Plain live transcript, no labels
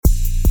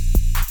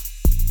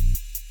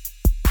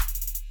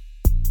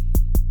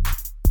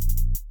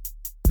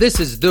This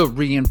is the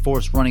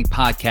Reinforced Running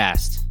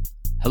Podcast.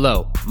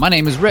 Hello, my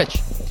name is Rich.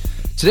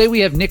 Today we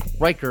have Nick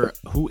Ryker,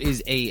 who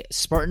is a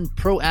Spartan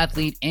pro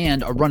athlete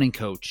and a running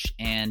coach.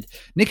 And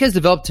Nick has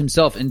developed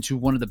himself into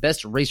one of the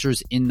best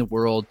racers in the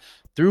world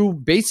through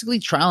basically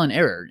trial and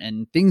error.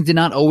 And things did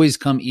not always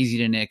come easy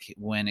to Nick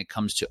when it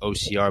comes to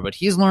OCR, but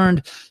he's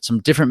learned some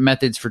different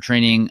methods for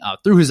training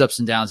through his ups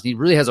and downs. And he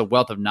really has a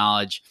wealth of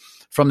knowledge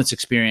from this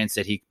experience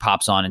that he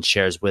pops on and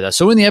shares with us.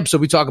 So in the episode,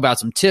 we talk about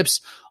some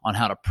tips on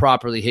how to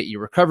properly hit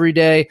your recovery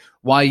day,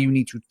 why you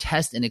need to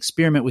test and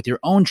experiment with your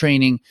own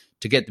training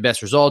to get the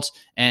best results,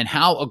 and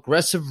how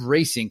aggressive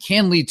racing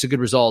can lead to good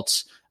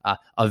results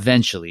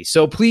eventually.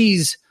 So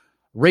please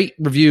rate,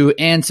 review,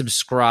 and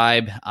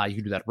subscribe. You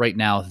can do that right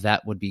now.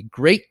 That would be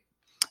great.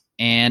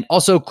 And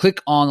also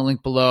click on the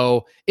link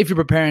below if you're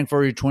preparing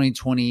for your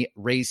 2020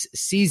 race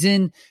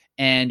season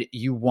and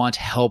you want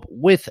help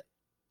with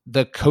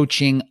the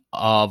coaching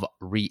of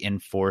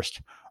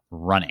reinforced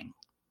running.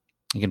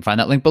 You can find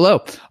that link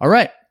below. All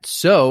right,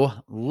 so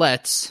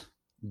let's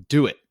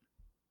do it.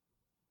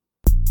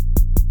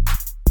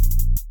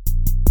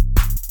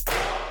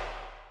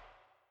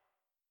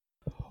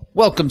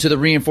 Welcome to the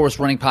Reinforced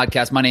Running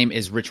Podcast. My name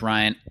is Rich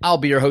Ryan. I'll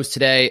be your host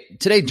today.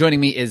 Today joining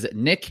me is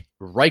Nick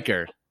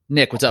Ryker.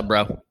 Nick, what's up,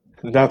 bro?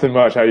 Nothing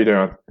much. How you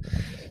doing?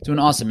 Doing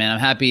awesome, man. I'm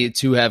happy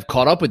to have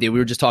caught up with you. We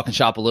were just talking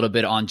shop a little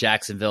bit on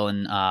Jacksonville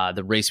and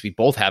the race we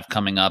both have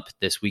coming up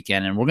this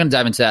weekend, and we're going to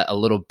dive into that a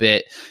little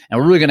bit. And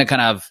we're really going to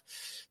kind of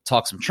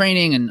talk some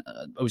training and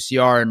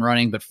OCR and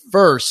running. But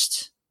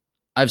first,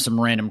 I have some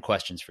random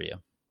questions for you.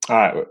 All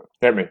right.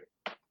 Hit me.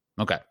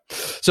 Okay.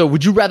 So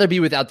would you rather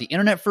be without the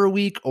internet for a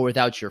week or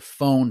without your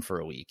phone for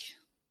a week?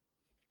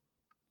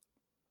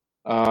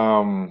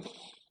 I'm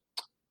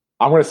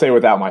going to say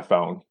without my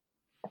phone.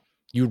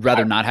 You'd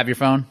rather not have your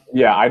phone?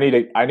 Yeah, I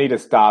need to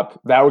stop.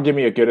 That would give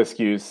me a good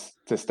excuse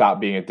to stop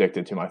being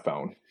addicted to my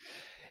phone.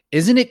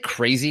 Isn't it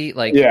crazy?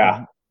 Like,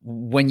 yeah,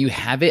 when you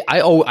have it,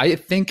 I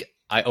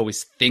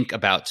always think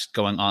about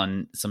going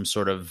on some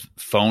sort of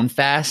phone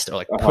fast or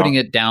like putting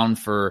it down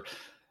for.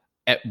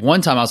 At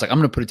one time, I was like, I'm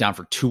going to put it down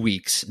for 2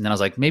 weeks, and then I was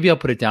like, maybe I'll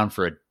put it down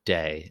for a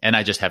day, and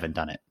I just haven't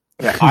done it.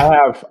 Yeah,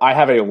 I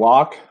have a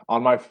lock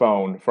on my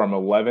phone from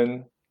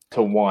 11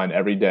 to 1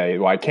 every day.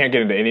 Well, I can't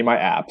get into any of my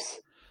apps.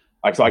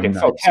 Like, so I can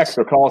still text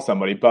or call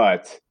somebody,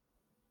 but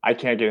I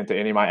can't get into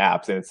any of my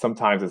apps. And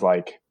sometimes it's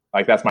like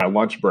that's my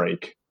lunch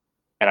break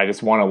and I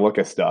just want to look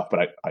at stuff,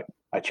 but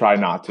I try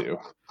not to.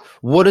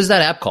 What is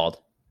that app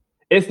called?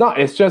 It's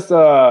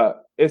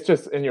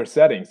just in your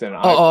settings. And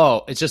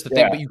it's just the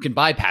thing, but you can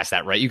bypass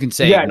that, right? You can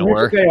say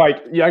ignore.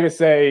 I can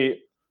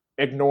say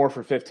ignore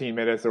for 15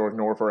 minutes or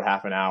ignore for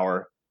half an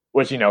hour,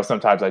 which,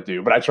 sometimes I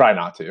do, but I try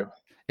not to.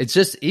 It's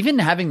just even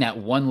having that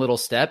one little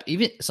step,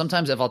 even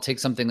sometimes if I'll take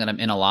something that I'm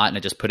in a lot and I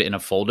just put it in a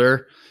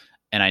folder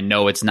and I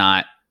know it's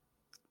not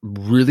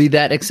really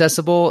that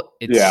accessible,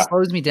 it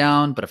slows me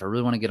down. But if I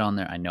really want to get on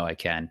there, I know I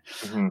can.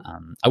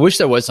 Mm-hmm. I wish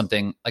there was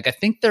something like, I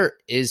think there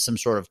is some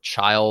sort of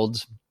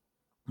child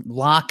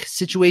lock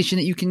situation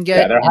that you can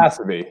get. Yeah, there has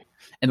to be.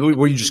 And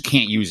where you just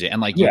can't use it.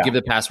 And like you give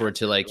the password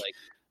to like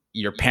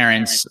your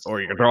parents or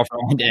your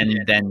girlfriend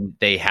and then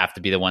they have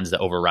to be the ones that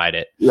override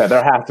it. Yeah,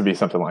 there has to be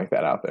something like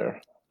that out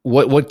there.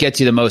 What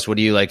gets you the most? What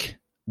do you like?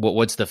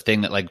 What's the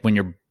thing that like when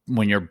your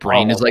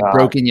brain is like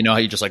broken, how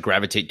you just like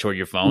gravitate toward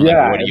your phone?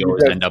 Yeah, like, what do you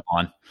always end up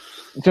on?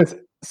 Just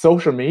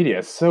social media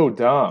is so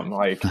dumb.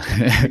 Like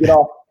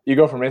you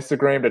go from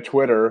Instagram to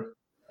Twitter,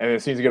 and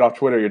as soon as you get off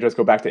Twitter, you just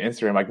go back to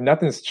Instagram. Like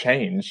nothing's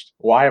changed.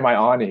 Why am I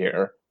on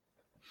here?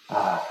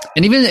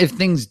 And even if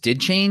things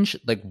did change,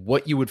 like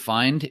what you would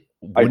find,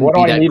 like what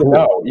do I need to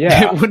know?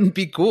 Yeah, it wouldn't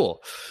be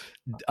cool.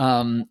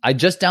 I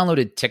just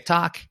downloaded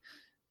TikTok.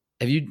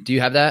 Do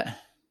you have that?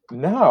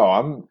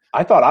 No,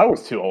 I thought I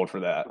was too old for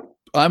that.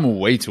 I'm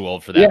way too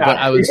old for that. Yeah, but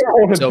I was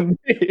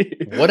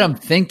what I'm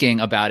thinking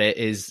about it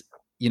is,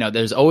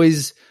 there's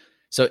always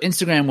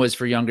Instagram was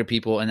for younger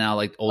people and now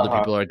like older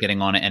people are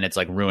getting on it and it's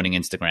like ruining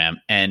Instagram.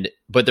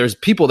 But there's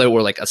people that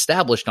were like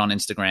established on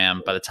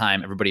Instagram by the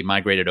time everybody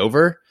migrated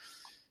over.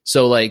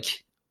 So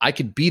like I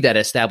could be that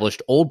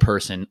established old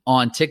person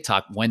on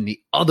TikTok when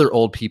the other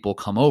old people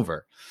come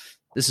over.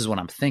 This is what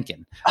I'm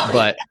thinking.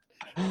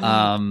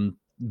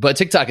 But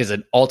TikTok is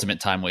an ultimate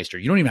time waster.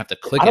 You don't even have to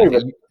click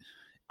it.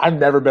 I've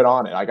never been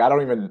on it.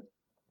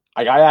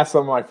 I asked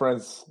some of my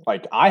friends,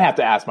 like I have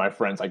to ask my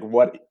friends, like,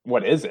 what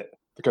is it?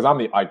 Because I'm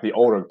the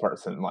older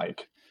person,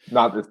 like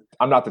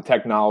I'm not the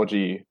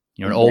technology.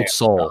 You're an old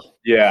soul.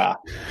 Yeah.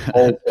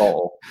 Old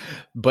soul.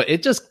 But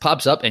it just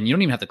pops up and you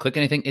don't even have to click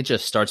anything. It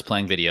just starts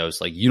playing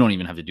videos. Like you don't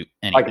even have to do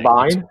anything.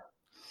 Like Vine?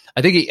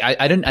 I think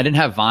I didn't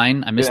have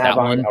Vine. I missed that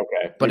one.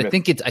 Okay. But I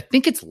think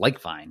it's like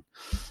Vine.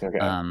 Okay.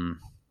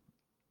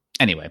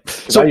 Anyway,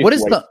 so what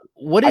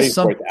is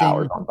something?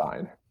 Hours on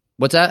Vine.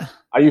 What's that?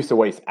 I used to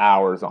waste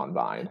hours on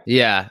Vine.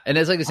 Yeah, and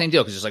it's like the same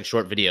deal because it's like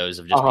short videos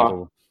of just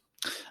people.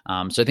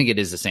 So I think it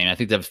is the same. I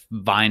think the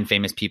Vine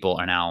famous people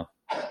are now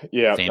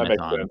famous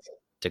on sense.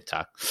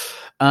 TikTok.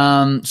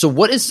 So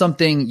what is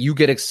something you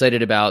get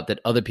excited about that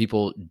other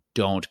people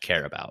don't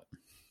care about,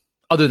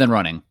 other than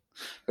running?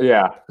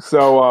 Yeah.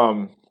 So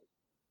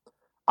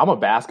I'm a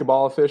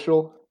basketball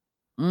official,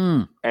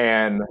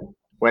 and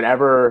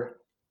whenever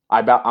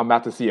I'm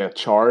about to see a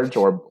charge,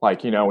 or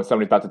like when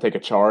somebody's about to take a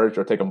charge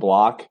or take a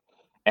block,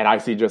 and I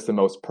see just the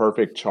most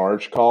perfect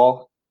charge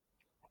call,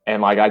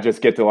 and like I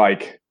just get to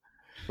like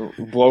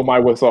blow my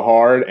whistle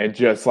hard and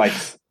just like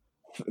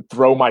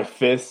throw my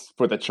fist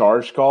for the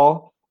charge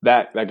call.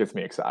 That gets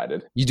me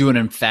excited. You do an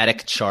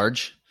emphatic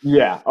charge?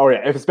 Yeah. Oh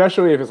yeah.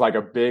 Especially if it's like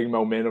a big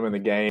momentum in the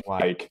game,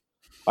 like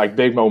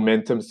big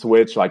momentum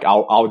switch. Like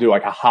I'll do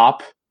like a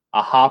hop,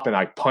 and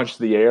I punch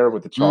the air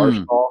with the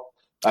charge call.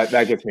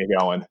 That gets me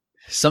going.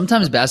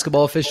 Sometimes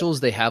basketball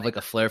officials, they have like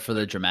a flair for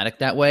the dramatic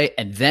that way,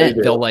 and then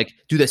they'll like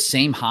do the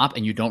same hop,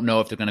 and you don't know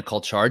if they're going to call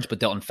charge, but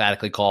they'll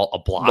emphatically call a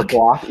block. The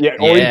block, yeah.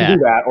 Or you can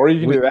do that, or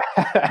you can do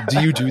that.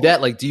 Do you do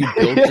that? Like, do you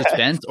build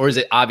defense, or is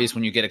it obvious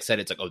when you get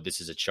excited? It's like, oh, this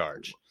is a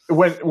charge.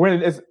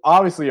 When it's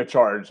obviously a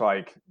charge,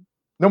 like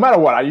no matter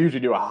what, I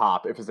usually do a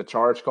hop. If it's a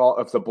charge call,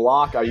 if it's a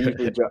block, I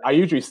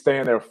usually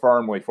stand there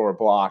firmly for a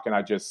block, and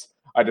I just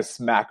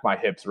smack my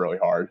hips really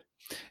hard.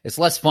 It's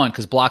less fun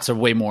because blocks are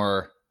way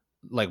more.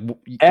 Like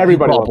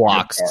everybody loves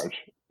blocks.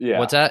 Charge. Yeah.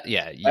 What's that?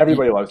 Yeah.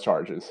 Everybody loves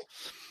charges.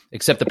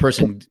 Except the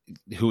person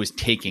who is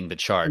taking the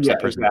charge. Yeah, the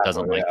person that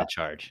doesn't like the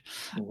charge.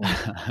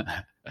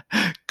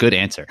 Mm-hmm. Good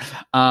answer.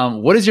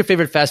 What is your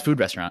favorite fast food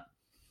restaurant?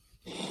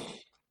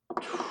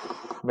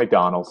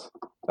 McDonald's.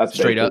 That's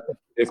straight up.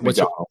 It's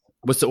McDonald's.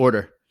 What's the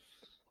order?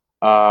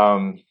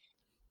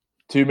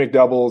 2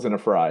 McDoubles and a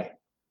fry.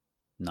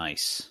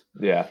 Nice.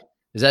 Yeah.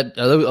 Are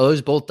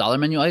those both dollar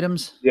menu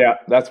items? Yeah,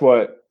 that's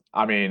what.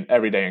 I mean,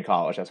 every day in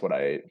college, that's what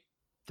I ate.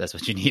 That's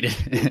what you needed.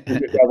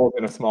 Doubles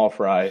in a small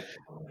fry.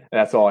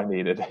 That's all I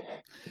needed.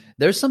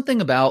 There's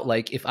something about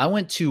like if I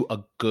went to a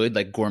good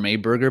like gourmet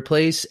burger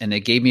place and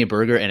they gave me a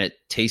burger and it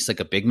tastes like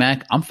a Big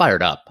Mac, I'm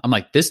fired up. I'm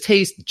like, this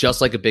tastes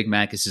just like a Big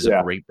Mac. This is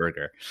a great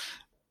burger.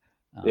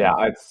 Yeah,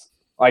 it's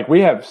like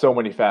we have so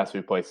many fast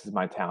food places in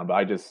my town,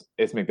 but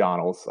it's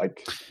McDonald's.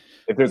 Like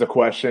if there's a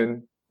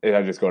question,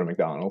 I just go to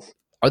McDonald's.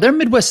 Are there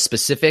Midwest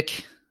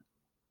specific?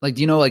 Like,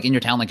 do you know, like in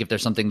your town, like if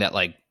there's something that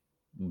like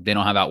they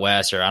don't have out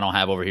west or I don't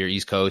have over here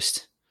East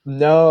Coast?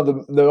 No,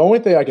 the only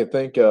thing I could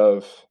think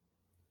of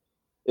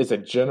is a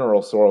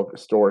general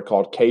store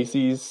called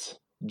Casey's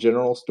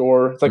General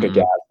Store. It's like a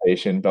gas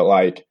station, but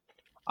like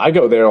I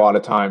go there a lot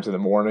of times in the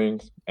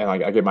morning and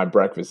like I get my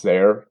breakfast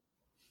there.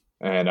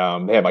 And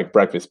they have like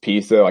breakfast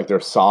pizza. Like their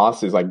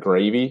sauce is like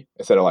gravy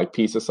instead of like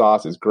pizza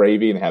sauce is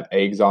gravy, and they have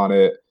eggs on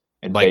it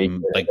and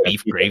like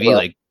beef gravy,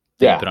 like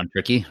you put on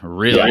turkey.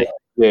 Really?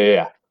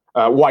 Yeah.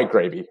 White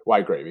gravy.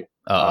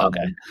 Oh,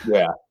 okay.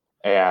 Yeah.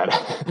 And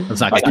let's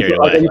not get carried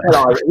away. You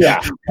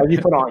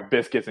put on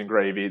biscuits and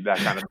gravy, that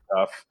kind of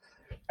stuff.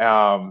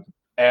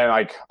 And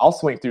like I'll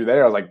swing through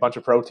there, like a bunch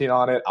of protein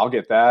on it. I'll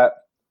get that.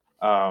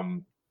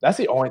 That's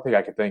the only thing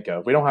I could think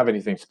of. We don't have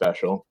anything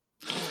special.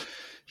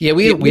 Yeah,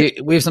 we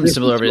have something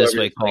similar over this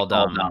way called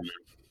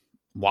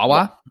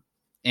Wawa.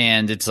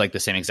 And it's like the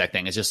same exact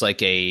thing. It's just like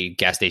a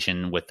gas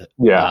station with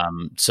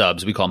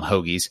subs. We call them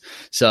hoagies.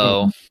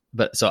 So,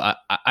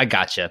 I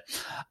gotcha.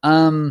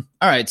 All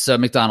right. So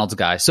McDonald's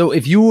guy. So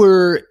if you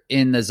were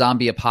in the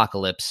zombie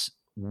apocalypse,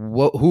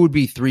 who would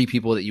be 3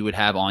 people that you would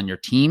have on your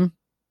team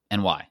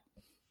and why?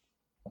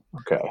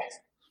 Okay.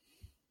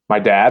 My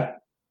dad.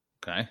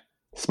 Okay.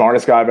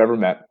 Smartest guy I've ever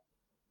met.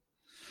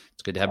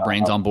 It's good to have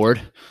brains on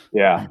board.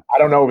 Yeah. I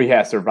don't know if he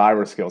has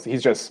survivor skills.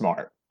 He's just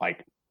smart.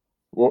 Like,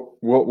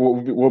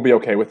 We'll be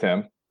okay with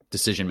him.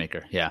 Decision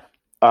maker, yeah.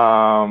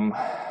 Oh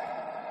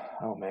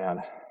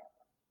man,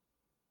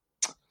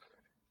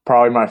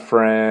 probably my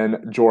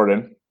friend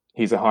Jordan.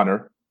 He's a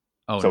hunter.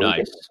 Oh, so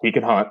nice. He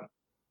can hunt.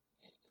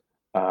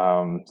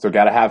 So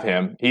got to have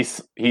him.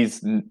 He's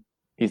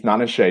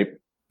not in shape.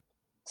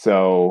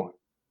 So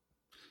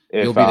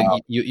if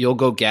you'll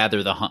go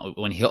gather the hunt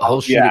when he'll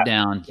shoot it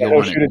down. You'll go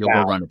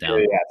run it down.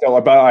 Yeah. So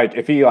about like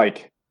if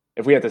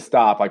we have to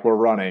stop, like we're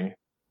running.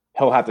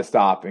 He'll have to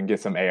stop and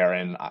get some air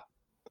in.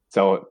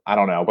 So I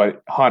don't know,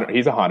 but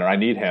he's a hunter. I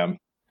need him.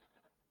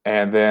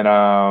 And then,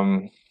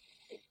 oh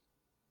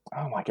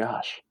my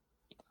gosh,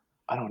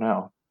 I don't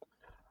know.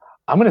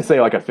 I'm going to say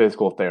like a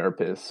physical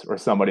therapist or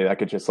somebody that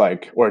could just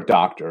or a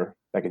doctor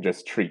that could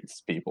just treat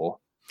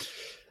people.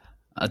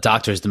 A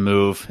doctor's the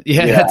move.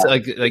 Yeah. That's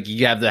like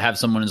you have to have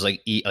someone who's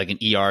like an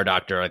ER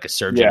doctor, like a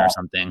surgeon or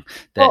something.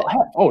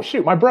 Oh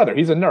shoot. My brother,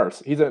 he's a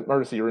nurse. He's an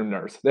emergency room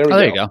nurse. There we go.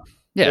 There you go.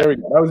 Yeah. There we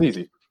go. That was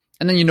easy.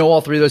 And then all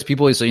 3 of those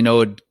people, so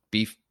it'd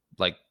be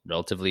like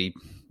relatively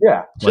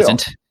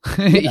wasn't.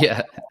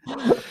 Yeah.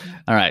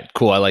 All right,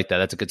 cool. I like that.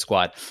 That's a good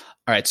squad.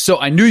 All right, so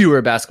I knew you were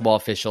a basketball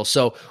official.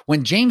 So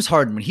when James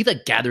Harden, when he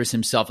like gathers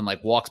himself and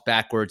like walks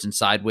backwards and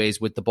sideways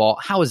with the ball,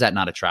 how is that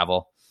not a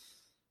travel?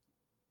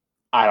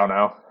 I don't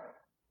know.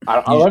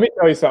 Let me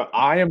tell you something.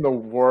 I am the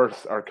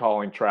worst at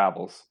calling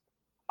travels.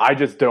 I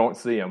just don't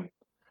see them.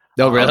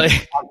 No, really?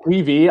 On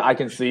TV, I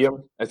can see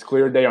them. It's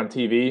clear day on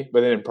TV,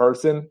 but then in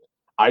person,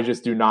 I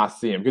just do not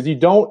see him because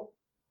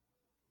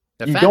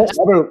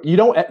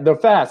they're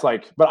fast.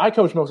 Like, but I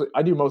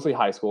do mostly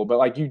high school, but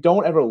like you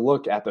don't ever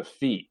look at the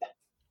feet.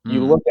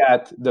 you look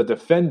at the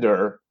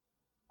defender,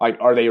 like,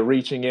 are they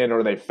reaching in or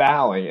are they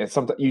fouling? And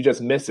sometimes you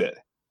just miss it.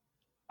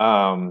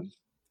 So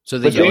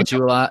they yell at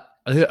you a lot?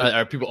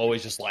 Are people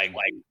always just like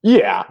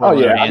yeah. Oh,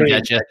 yeah. I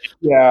mean,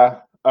 yeah.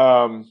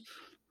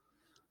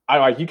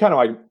 You kind of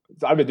like,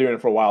 I've been doing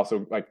it for a while.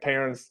 So like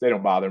parents, they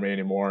don't bother me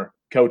anymore.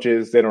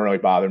 Coaches, they don't really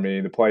bother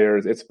me. The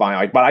players, it's fine.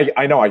 Like, but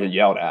I know I get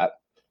yelled at.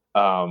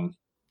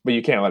 But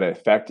you can't let it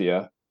affect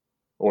you,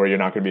 or you're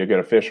not going to be a good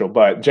official.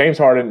 But James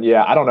Harden,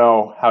 yeah, I don't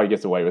know how he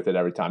gets away with it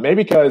every time.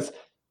 Maybe because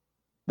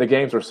the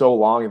games are so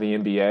long in the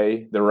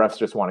NBA, the refs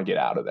just want to get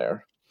out of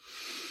there.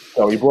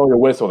 So you blow your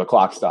whistle, the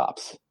clock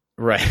stops.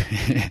 Right.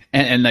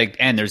 and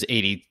there's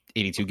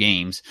 82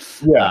 games.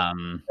 Yeah.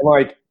 And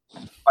like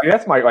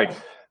that's my, like,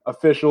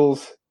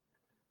 officials.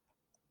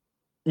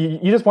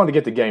 You just want to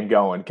get the game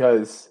going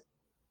because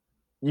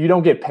you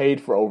don't get paid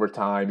for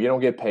overtime. You don't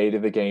get paid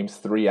if the game's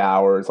 3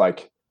 hours.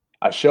 Like,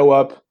 I show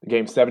up, the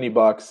game's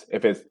 $70.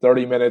 If it's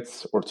 30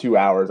 minutes or 2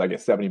 hours, I get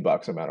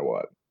 $70 no matter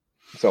what.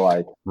 So,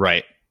 like,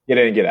 right, get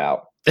in and get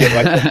out.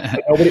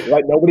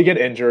 Nobody get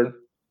injured.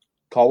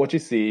 Call what you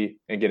see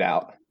and get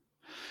out.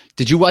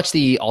 Did you watch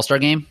the All-Star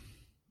game?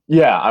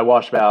 Yeah, I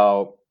watched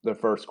about the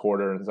first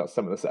quarter and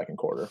some of the second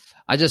quarter.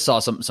 I just saw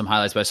some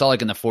highlights, but I saw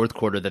like in the fourth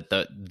quarter that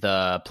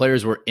the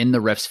players were in the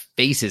refs'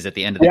 faces at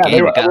the end of the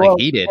game. It got like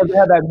heated. They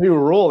had that new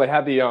rule. They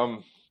had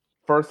the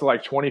first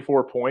like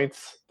 24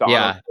 points.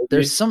 There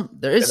is some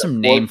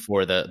name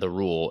for the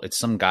rule. It's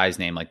some guy's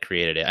name like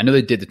created it. I know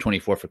they did the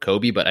 24 for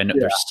Kobe, but I know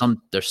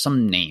there's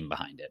some name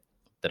behind it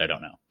that I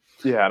don't know.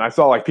 Yeah, and I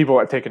saw like people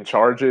like taking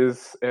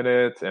charges in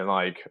it and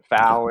like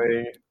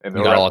fouling, and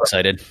they got all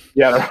excited.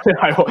 Yeah,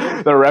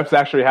 the refs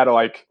actually had to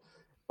like,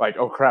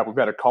 oh crap, we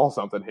better call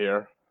something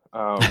here,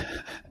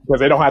 because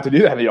they don't have to do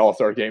that in the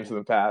All-Star games in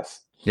the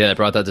past. Yeah, they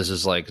brought that. This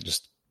is like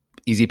just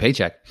easy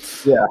paycheck.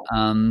 Yeah.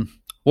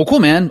 Well, cool,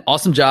 man.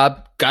 Awesome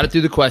job. Got it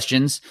through the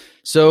questions.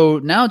 So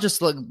now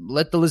just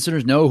let the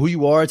listeners know who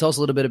you are. Tell us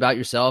a little bit about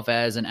yourself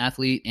as an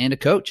athlete and a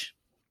coach.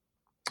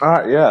 All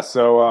right. Yeah.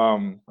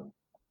 So,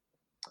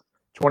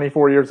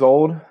 24 years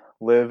old,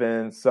 live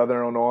in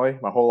Southern Illinois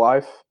my whole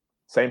life.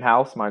 Same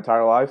house my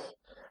entire life.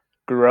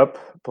 Grew up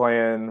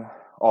playing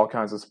all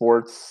kinds of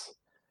sports.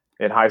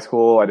 In high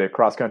school, I did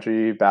cross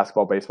country,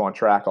 basketball, baseball, and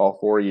track all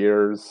 4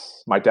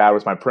 years. My dad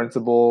was my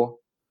principal,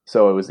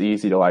 so it was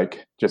easy to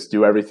like just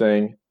do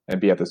everything and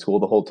be at the school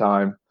the whole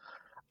time.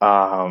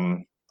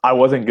 I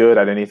wasn't good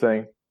at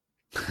anything.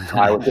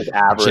 I was just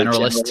average.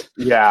 Generalist.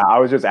 Yeah, I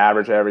was just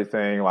average at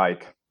everything.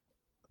 Like,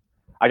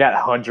 I got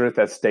 100th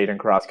at state and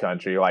cross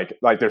country.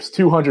 Like there's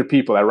 200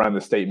 people that run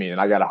the state meet,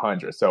 and I got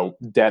 100. So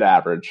dead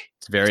average.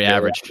 It's very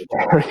average.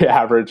 Very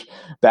average.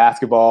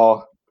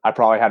 Basketball, I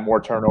probably had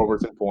more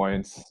turnovers than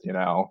points.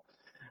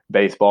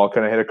 Baseball,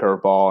 couldn't hit a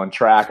curveball. And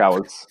track, I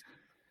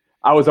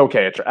was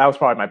okay. That was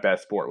probably my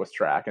best sport, was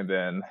track. And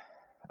then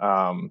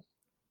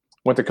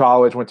went to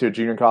college, went to a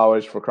junior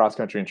college for cross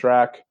country and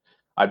track.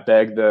 I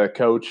begged the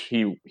coach.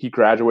 He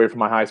graduated from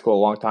my high school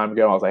a long time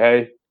ago. I was like,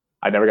 hey,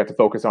 I never got to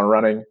focus on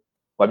running.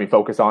 Let me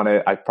focus on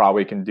it. I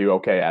probably can do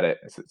okay at it.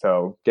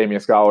 So gave me a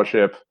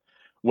scholarship.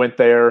 Went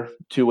there.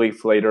 2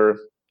 weeks later,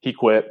 he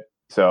quit.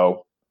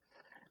 So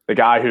the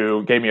guy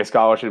who gave me a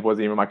scholarship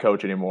wasn't even my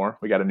coach anymore.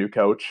 We got a new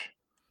coach.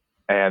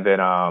 And then,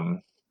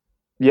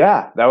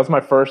 that was my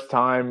first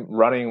time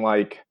running,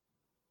 like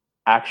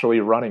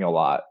actually running a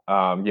lot.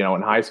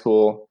 In high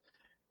school,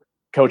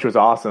 coach was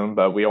awesome,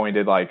 but we only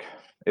did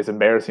it's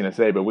embarrassing to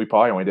say, but we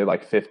probably only did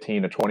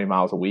 15 to 20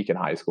 miles a week in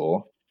high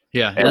school.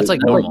 Yeah, and that's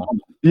like normal.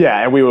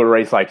 Yeah, and we would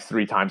race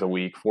 3 times a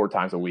week, 4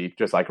 times a week,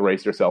 just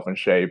race yourself in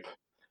shape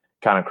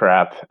kind of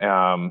crap. Then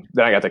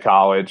I got to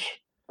college,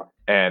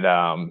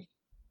 and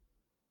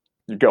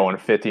going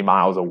 50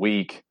 miles a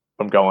week,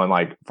 from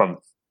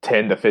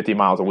 10 to 50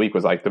 miles a week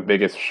was the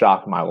biggest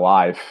shock of my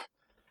life.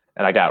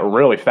 And I got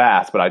really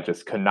fast, but I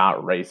just could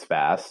not race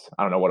fast.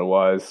 I don't know what it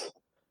was.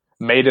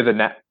 Made it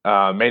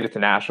to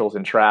nationals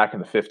in track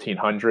in the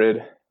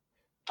 1500.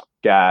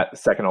 Got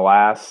second to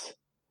last,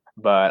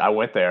 but I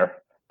went there.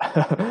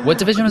 What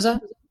division was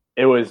that?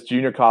 It was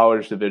junior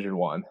college Division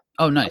I.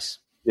 Oh, nice.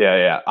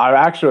 Yeah. I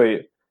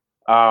actually,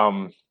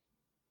 I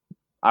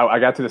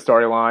got to the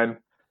starting line,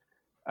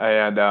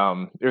 and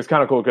it was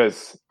kind of cool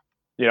because,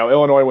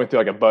 Illinois went through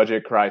a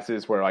budget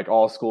crisis where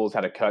all schools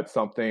had to cut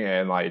something,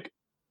 and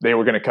they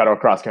were going to cut our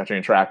cross country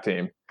and track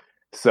team.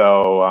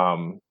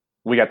 So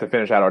we got to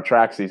finish out our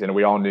track season, and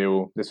we all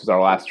knew this was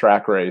our last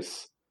track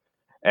race.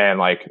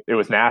 And it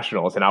was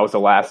nationals, and I was the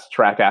last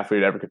track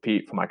athlete to ever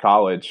compete for my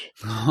college.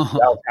 That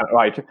was kind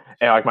of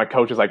and my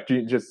coach was like,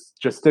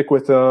 just stick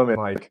with them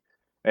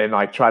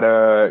and try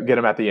to get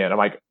them at the end. I'm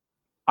like,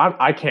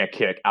 I can't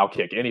kick. I'll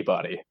kick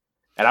anybody.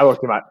 And I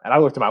looked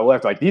to my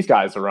left, these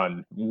guys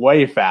run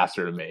way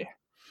faster than me.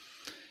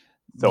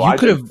 So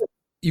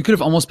you could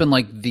have almost been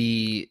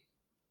the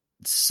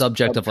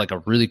subject of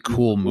a really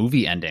cool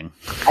movie ending.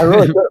 I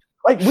really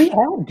could. We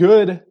had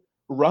good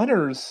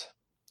runners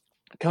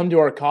come to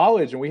our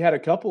college, and we had a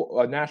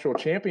couple national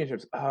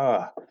championships.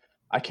 I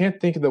can't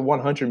think of the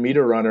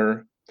 100-meter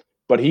runner,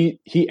 but he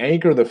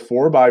anchored the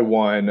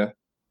 4x1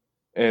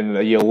 in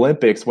the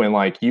Olympics when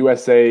like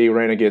USA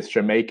ran against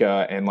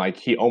Jamaica and like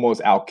he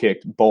almost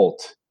outkicked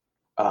Bolt.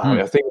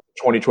 I think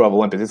 2012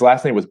 Olympics. His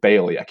last name was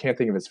Bailey. I can't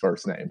think of his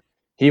first name.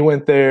 He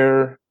went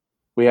there.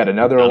 We had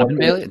another Donovan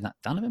Bailey. Not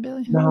Donovan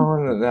Bailey.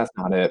 No, that's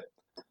not it.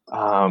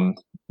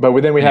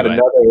 But then we had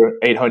another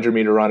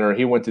 800-meter runner.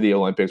 He went to the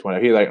Olympics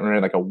when he like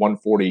ran like a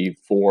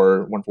 144,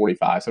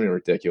 145, something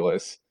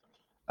ridiculous.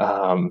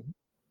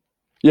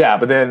 Yeah,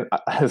 but then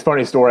it's a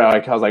funny story. I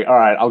was like, all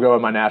right, I'll go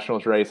in my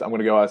nationals race. I'm going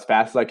to go as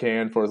fast as I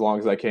can for as long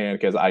as I can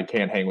because I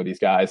can't hang with these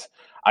guys.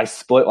 I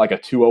split like a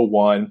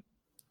 2:01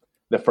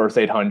 the first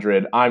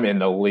 800. I'm in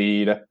the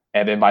lead.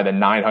 And then by the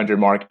 900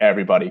 mark,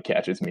 everybody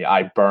catches me.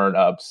 I burn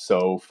up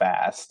so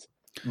fast.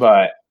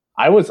 But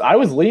I was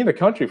leading the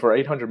country for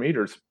 800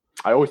 meters.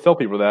 I always tell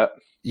people that.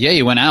 Yeah,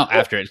 you went out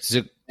after it.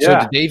 So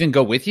did they even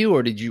go with you, or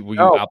were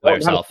you out by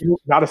yourself?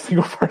 Not a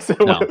single person.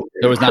 No,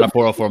 there was not a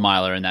 404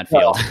 miler in that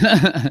field.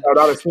 No,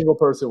 not a single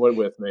person went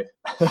with me.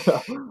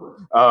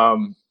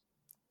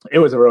 It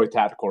was a really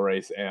tactical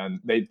race, and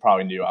they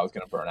probably knew I was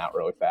going to burn out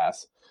really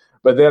fast.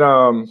 But then,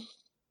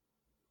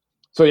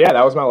 so yeah,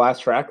 that was my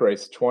last track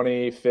race,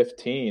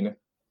 2015,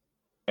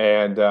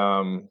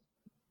 and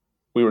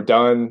we were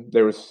done.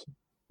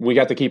 We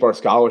got to keep our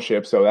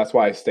scholarship, so that's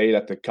why I stayed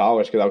at the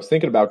college because I was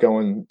thinking about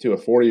going to a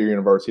 4-year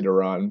university to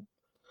run.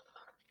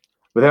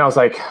 But then I was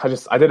like,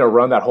 I did a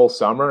run that whole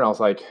summer, and I was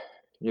like,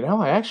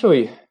 I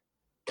actually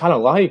kind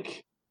of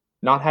like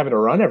not having to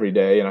run every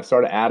day. And I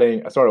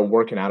started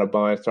working out a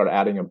bunch, started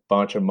adding a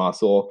bunch of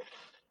muscle.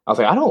 I was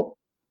like, I don't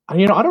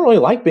really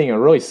like being a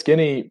really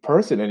skinny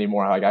person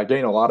anymore. Like I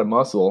gained a lot of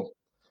muscle.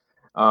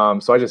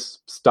 So I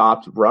just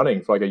stopped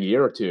running for like a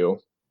year or two.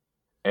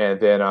 And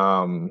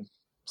then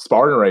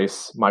Spartan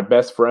race, my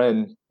best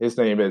friend, his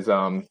name is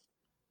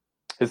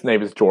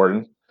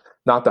Jordan,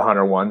 not the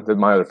Hunter one,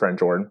 my other friend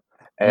Jordan.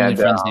 And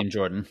friends named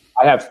Jordan.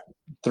 I have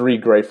 3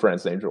 great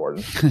friends named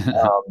Jordan.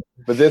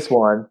 But this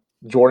one,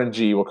 Jordan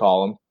G, we'll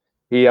call him.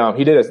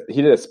 He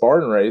did a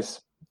Spartan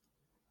race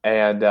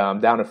and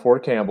down at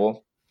Fort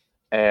Campbell,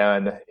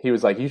 and he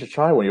was like, "You should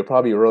try one. You'll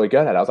probably be really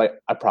good at it." I was like,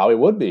 "I probably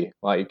would be."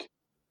 Like,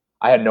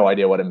 I had no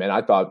idea what it meant.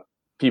 I thought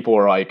people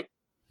were like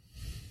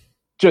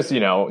just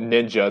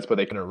ninjas, but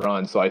they couldn't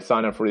run. So I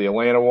signed up for the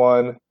Atlanta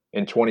one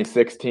in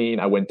 2016.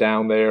 I went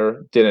down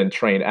there, didn't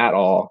train at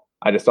all.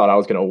 I just thought I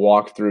was going to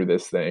walk through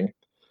this thing.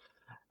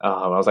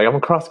 I was like, I'm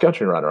a cross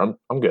country runner.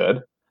 I'm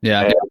good.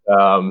 Yeah.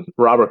 And,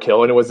 Robert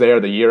Killen was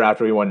there the year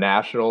after we won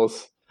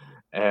nationals,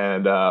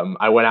 and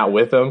I went out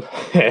with him,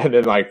 and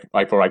then like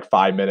for like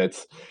 5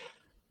 minutes,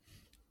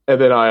 and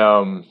then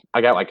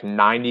I got like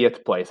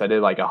 90th place. I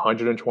did like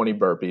 120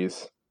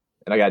 burpees,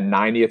 and I got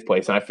 90th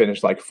place, and I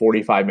finished like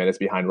 45 minutes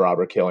behind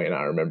Robert Killen,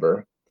 I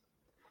remember.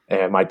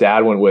 And my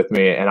dad went with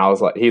me, and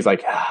he's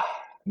like,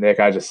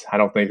 Nick, I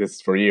don't think this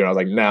is for you. And I was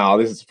like, no,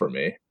 this is for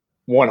me.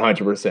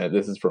 100%,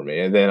 this is for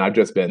me. And then I've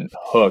just been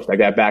hooked. I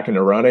got back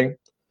into running,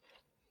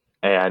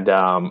 and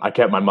I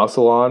kept my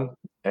muscle on,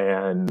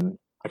 and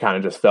I kind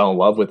of just fell in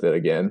love with it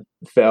again.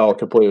 Fell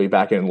completely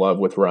back in love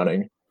with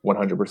running,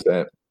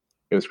 100%.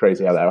 It was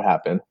crazy how that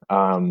happened.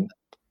 So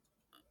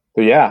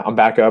yeah, I'm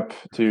back up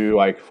to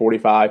like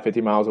 45,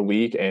 50 miles a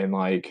week, and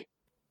like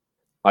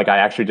I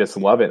actually just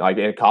love it. Like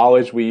in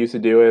college, we used to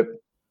do it.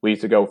 We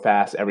used to go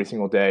fast every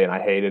single day, and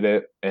I hated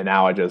it. And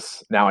now I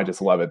just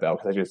love it though,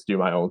 because I just do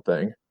my own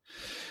thing.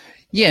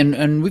 Yeah,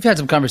 and we've had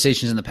some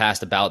conversations in the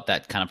past about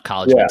that kind of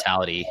college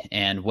mentality.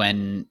 And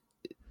when,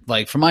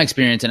 like, from my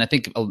experience, and I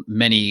think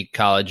many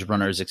college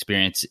runners'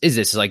 experience is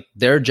this, is like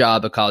their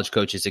job at college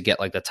coach is to get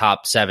like the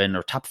top 7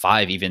 or top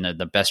 5, even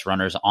the best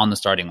runners on the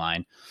starting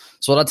line.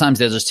 So a lot of times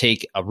they'll just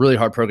take a really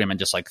hard program and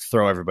just like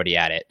throw everybody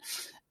at it.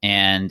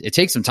 And it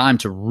takes some time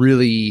to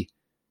really,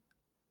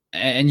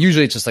 and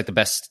usually it's just like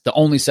the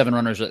only 7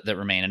 runners that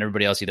remain, and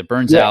everybody else either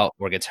burns out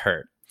or gets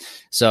hurt.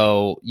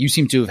 So you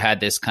seem to have had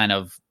this kind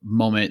of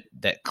moment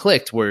that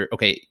clicked where,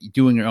 okay,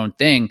 doing your own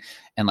thing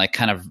and like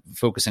kind of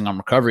focusing on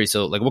recovery.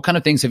 So like, what kind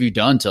of things have you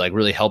done to like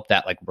really help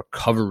that like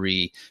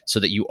recovery so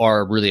that you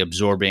are really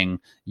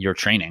absorbing your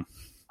training?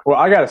 Well,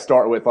 I got to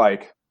start with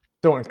like,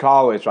 so in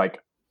college,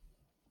 like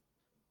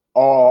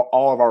all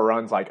of our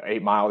runs, like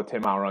 8-mile to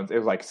 10-mile runs, it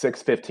was like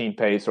 6:15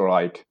 pace, or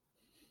like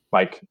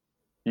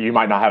you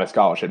might not have a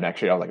scholarship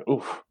next year. I was like,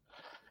 oof,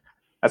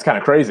 that's kind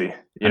of crazy,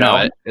 you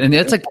know? And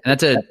that's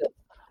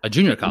a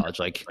junior college,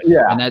 like,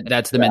 and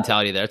that's the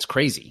mentality there. It's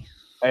crazy.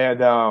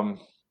 And, and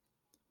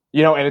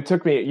it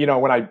took me,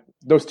 when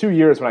those 2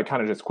 years when I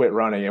kind of just quit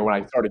running and when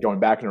I started going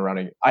back into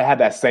running, I had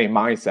that same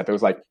mindset. It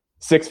was like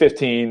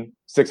 6:15,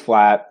 6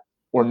 flat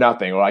or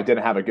nothing, or I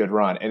didn't have a good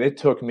run. And it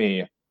took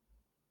me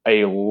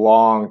a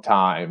long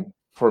time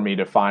for me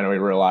to finally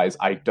realize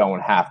I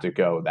don't have to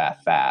go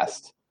that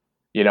fast.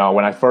 When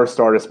I first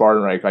started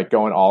Spartan race, like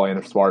going all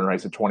in Spartan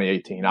race in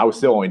 2018, I was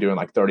still only doing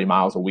like 30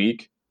 miles a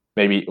week,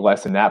 maybe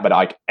less than that. But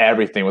like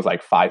everything was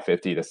like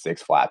 5:50 to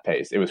 6 flat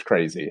pace. It was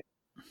crazy.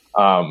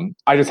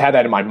 I just had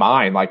that in my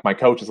mind. Like my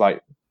coach is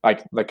like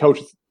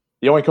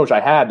the only coach I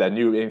had that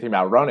knew anything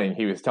about running,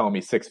 he was telling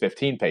me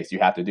 6:15 pace. You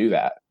have to do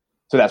that.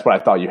 So that's what I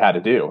thought you had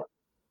to do.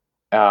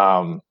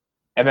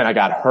 and then I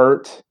got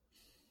hurt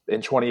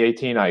in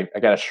 2018. I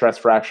got a stress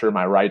fracture in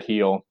my right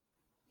heel,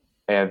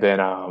 and then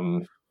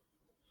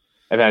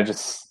I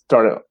just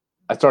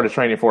started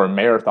training for a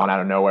marathon out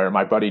of nowhere.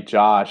 My buddy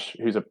Josh,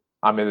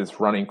 I'm in this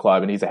running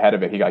club and he's ahead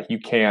of it. He got, you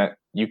can't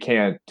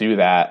do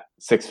that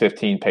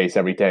 6:15 pace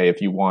every day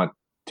if you want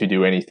to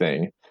do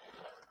anything.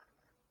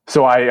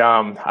 So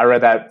I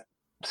read that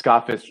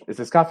Scott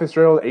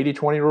Fitzgerald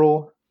 80-20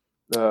 rule?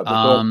 The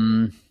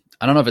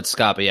I don't know if it's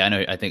Scott, but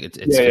yeah, I think it's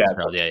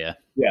Fitzgerald. Yeah.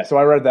 Yeah. So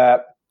I read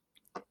that.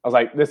 I was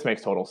like, this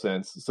makes total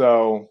sense.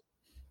 So,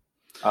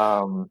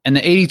 and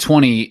the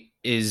 80-20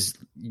 is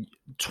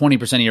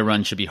 20% of your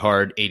run should be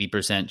hard,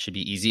 80% should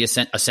be easy,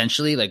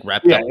 essentially, like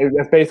wrapped up. Yeah,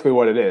 that's basically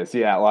what it is.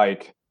 Yeah,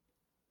 like,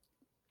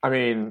 I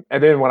mean,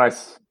 and then when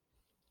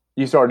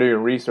you start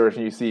doing research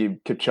and you see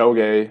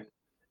Kipchoge,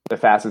 the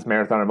fastest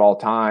marathon of all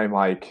time,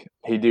 like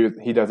he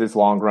does his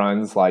long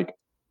runs like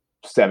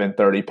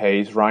 7:30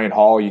 pace. Ryan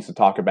Hall used to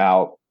talk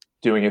about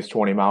doing his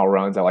 20-mile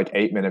runs at like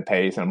 8-minute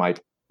pace, and I'm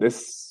like,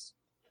 this,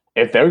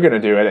 if they're gonna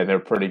do it and they're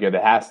pretty good,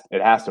 it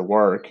has to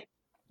work.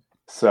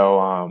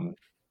 So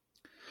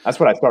that's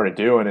what I started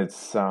doing. It's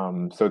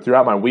so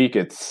throughout my week,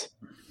 it's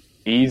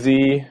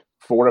easy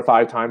 4 to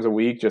 5 times a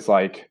week. Just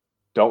like,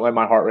 don't let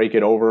my heart rate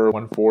get over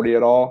 140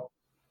 at all.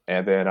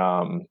 And then,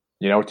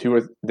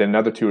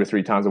 another 2 or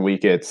 3 times a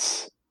week,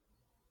 it's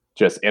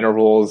just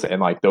intervals.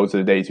 And like, those are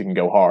the days you can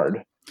go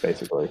hard,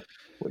 basically.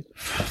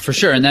 For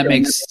sure. And that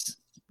makes,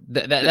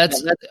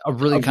 that's a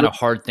really kind of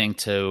hard thing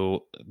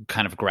to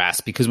kind of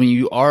grasp, because when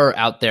you are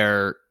out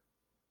there,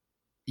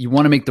 you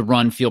want to make the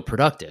run feel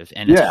productive,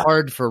 and it's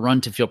hard for a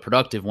run to feel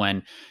productive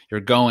when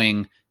you're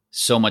going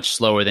so much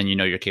slower than you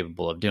know you're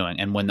capable of doing.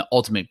 And when the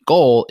ultimate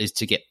goal is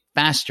to get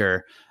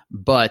faster,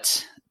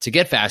 but to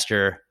get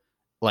faster,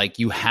 like,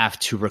 you have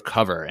to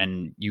recover,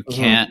 and you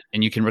can't,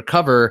 and you can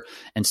recover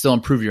and still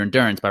improve your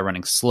endurance by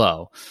running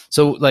slow.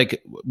 So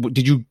like,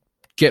 did you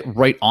get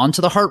right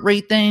onto the heart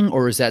rate thing,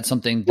 or is that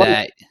something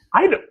that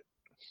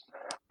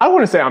I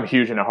want to say I'm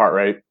huge into heart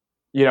rate.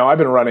 I've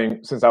been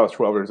running since I was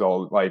 12 years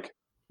old. Like,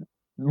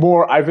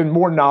 I've been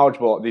more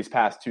knowledgeable these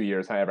past 2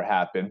 years than I ever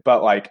have been.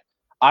 But like,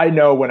 I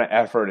know when an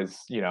effort is,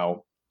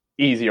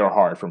 easy or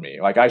hard for me.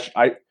 Like,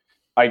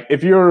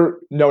 if you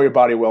know your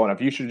body well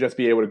enough, you should just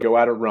be able to go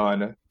out and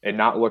run and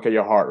not look at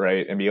your heart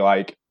rate and be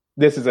like,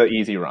 this is an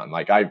easy run.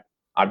 Like, I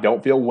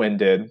don't feel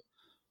winded.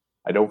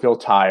 I don't feel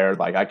tired.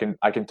 Like, I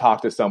can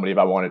talk to somebody if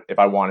I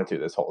wanted to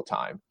this whole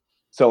time.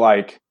 So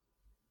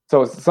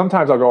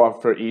sometimes I'll go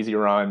off for an easy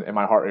run and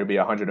my heart rate will be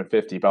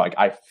 150, but like,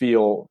 I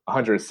feel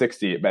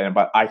 160,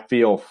 but I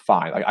feel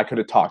fine. Like, I could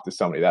have talked to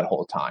somebody that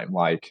whole time.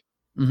 Like,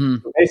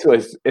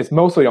 basically it's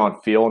mostly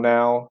on feel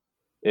now.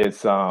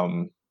 It's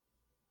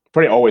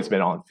pretty always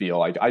been on feel.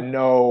 Like, I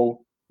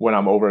know when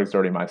I'm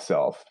overexerting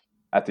myself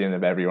at the end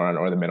of every run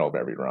or the middle of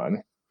every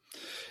run.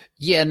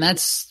 Yeah, and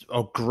that's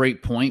a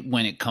great point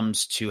when it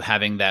comes to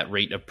having that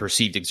rate of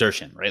perceived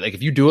exertion, right? Like,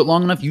 if you do it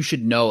long enough, you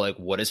should know like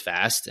what is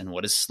fast and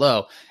what is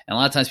slow. And a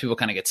lot of times people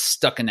kind of get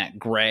stuck in that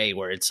gray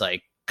where it's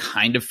like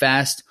kind of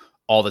fast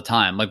all the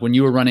time. Like, when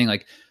you were running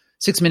like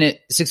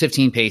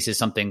 6:15 pace is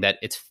something that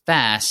it's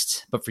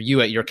fast, but for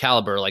you at your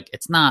caliber, like,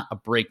 it's not a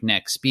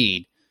breakneck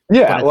speed.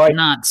 Yeah, but it's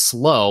not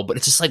slow, but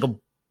it's just like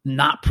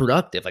not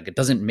productive. Like, it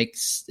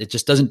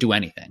just doesn't do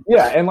anything.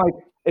 Yeah, and like,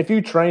 if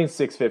you train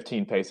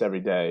 6:15 pace every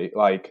day,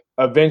 like,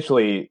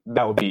 eventually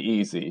that would be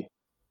easy.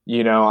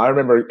 I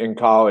remember in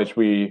college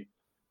it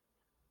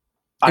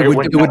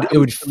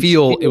would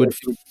feel easy. It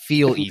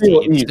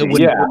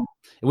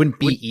wouldn't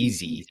be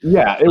easy.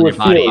 Yeah, it would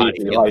feel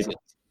easy.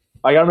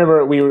 Like, I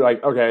remember we were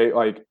like, okay,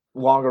 like,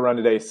 longer run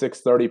today,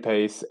 6:30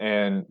 pace,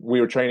 and we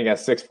were training at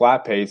 6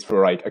 flat pace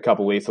for like a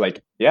couple weeks.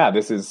 Like, yeah,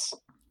 this is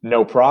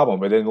no problem.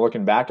 But then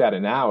looking back at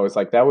it now, it's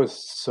like, that was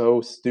so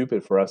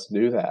stupid for us to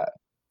do that.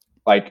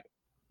 Like,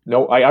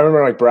 no, I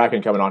remember like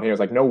Bracken coming on here. It's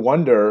like, no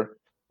wonder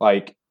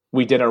like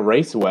we didn't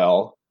race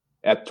well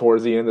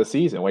towards the end of the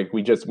season. Like,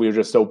 we were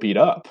just so beat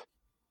up.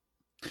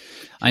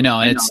 I know,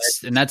 and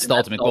that's the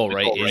ultimate goal,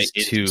 right? Is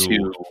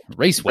to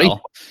race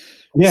well.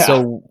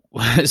 Yeah.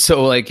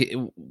 So like,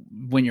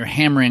 when you're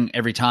hammering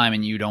every time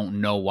and you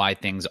don't know why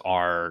things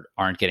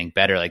aren't getting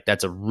better, like,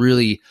 that's a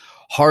really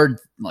hard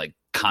like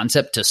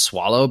concept to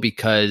swallow,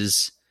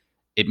 because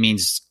it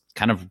means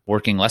kind of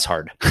working less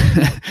hard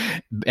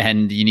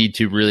and you need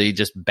to really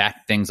just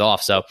back things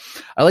off. So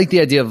I like the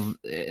idea of,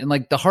 and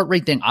like the heart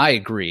rate thing, I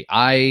agree.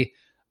 I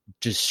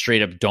just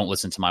straight up don't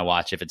listen to my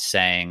watch if it's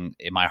saying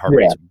my heart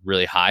rate is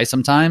really high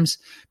sometimes,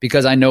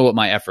 because I know what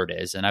my effort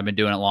is and I've been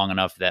doing it long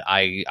enough that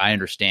I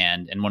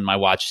understand. And when my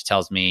watch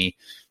tells me,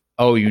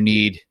 oh,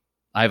 I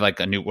have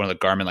like a new one of the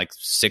Garmin, like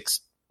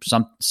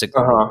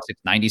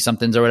 690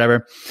 somethings or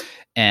whatever.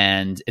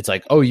 And it's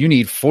like, oh, you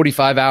need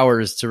 45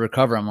 hours to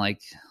recover. I'm like,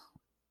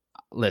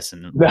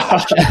 listen,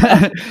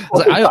 I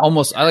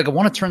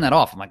want to turn that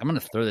off. I'm like, I'm going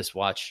to throw this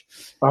watch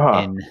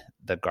in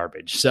the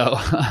garbage. So,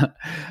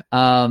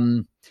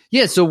 so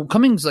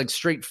coming like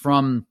straight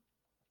from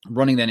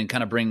running then and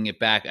kind of bringing it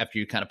back after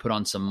you kind of put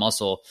on some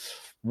muscle,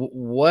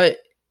 and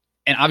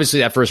obviously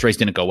that first race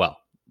didn't go well.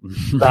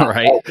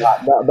 right?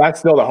 That's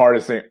still the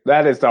hardest thing.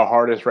 That is the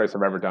hardest race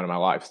I've ever done in my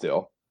life.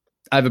 Still,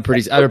 I have a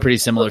pretty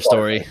similar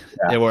story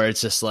where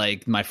it's just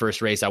like my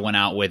first race. I went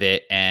out with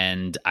it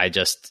and I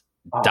just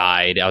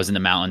died. I was in the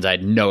mountains. I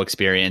had no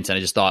experience, and I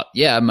just thought,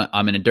 yeah,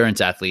 I'm an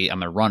endurance athlete.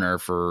 I'm a runner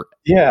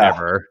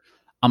forever.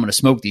 I'm gonna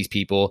smoke these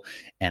people,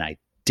 and I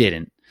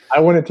didn't. I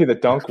went into the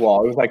dunk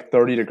wall. It was like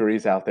 30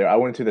 degrees out there. I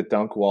went into the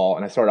dunk wall,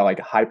 and I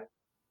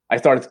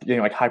started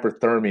getting like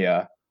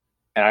hyperthermia,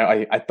 and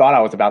I thought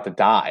I was about to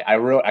die.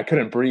 I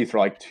couldn't breathe for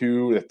like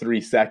 2 to 3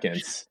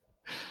 seconds,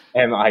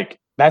 and like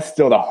that's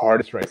still the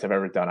hardest race I've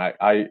ever done.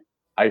 I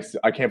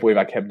can't believe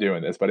I kept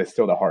doing this, but it's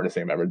still the hardest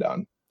thing I've ever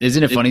done.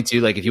 Isn't it funny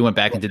too? Like if you went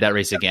back and did that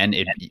race again,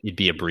 it'd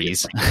be a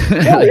breeze.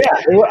 Yeah.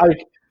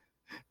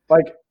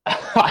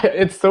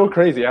 It's so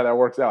crazy how that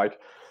works out. Like,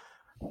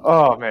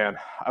 oh man,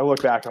 I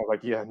look back and I was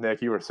like, yeah,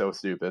 Nick, you were so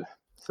stupid.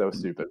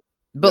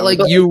 But like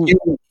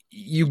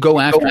you go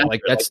after it.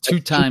 Like that's 2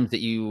 times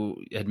that you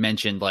had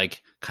mentioned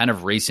like kind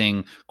of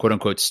racing quote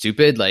unquote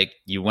stupid. Like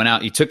you went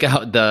out, you took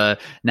out the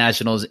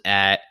nationals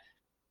at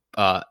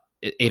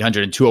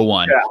 800 and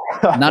 201.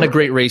 Yeah. Not a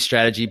great race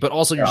strategy, but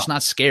also you're just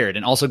not scared.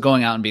 And also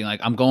going out and being like,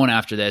 I'm going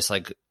after this.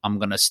 Like I'm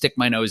going to stick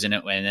my nose in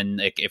it. And then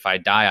like, if I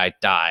die, I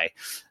die.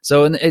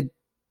 So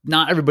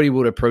not everybody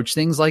would approach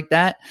things like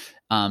that.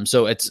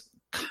 So it's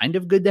kind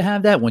of good to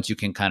have that once you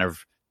can kind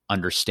of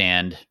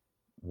understand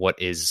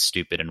what is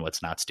stupid and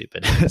what's not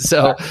stupid.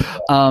 So,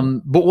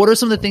 but what are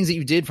some of the things that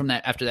you did from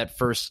that after that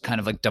first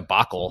kind of like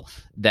debacle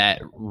that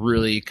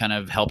really kind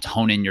of helped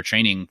hone in your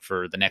training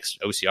for the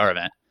next OCR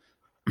event?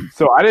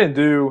 So I didn't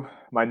do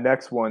my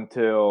next one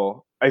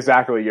till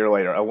exactly a year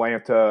later,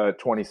 Atlanta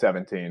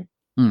 2017.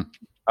 And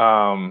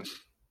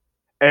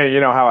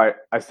you know how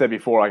I said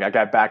before, like I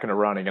got back into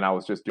running and I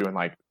was just doing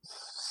like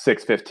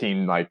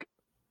 6:15, like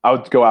I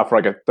would go out for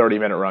like a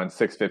 30-minute run,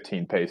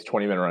 6:15 pace,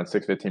 20-minute run,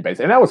 6:15 pace.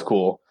 And that was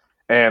cool.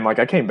 And like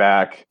I came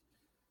back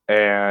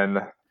and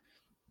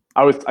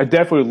I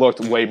definitely looked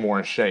way more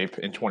in shape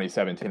in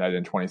 2017 than I did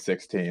in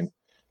 2016.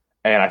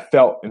 And I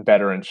felt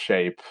better in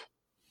shape.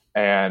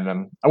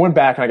 And I went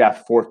back and I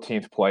got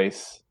 14th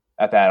place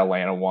at that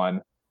Atlanta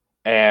one.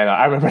 And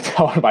I remember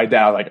telling my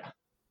dad, I was like,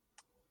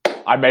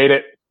 I made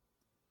it.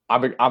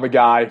 I'm a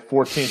guy,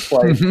 14th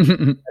place.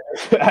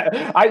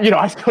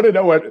 I still didn't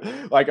know what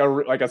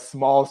like a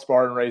small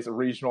Spartan race, a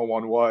regional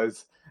one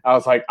was. I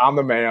was like, I'm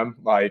the man.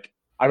 Like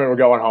I remember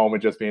going home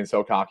and just being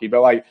so cocky.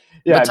 But like,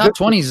 yeah, the top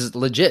 20s is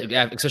legit,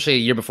 especially a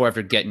year before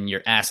after getting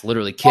your ass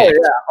literally kicked.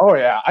 Oh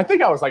yeah. I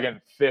think I was like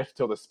in 5th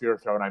till the spear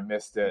throw and I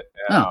missed it.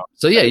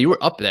 So yeah, you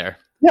were up there.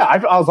 Yeah,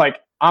 I was like,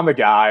 I'm the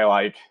guy.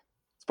 Like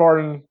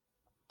Spartan,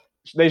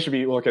 they should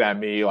be looking at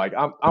me like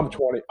I'm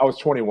 20. I was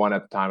 21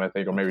 at the time, I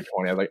think, or maybe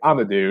 20. I was like, I'm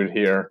the dude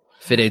here.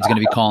 FitAid's gonna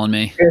be calling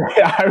me.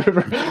 Yeah, I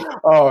remember.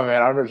 Oh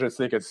man, I remember just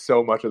thinking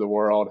so much of the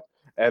world.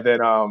 And then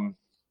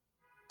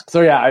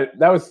so yeah,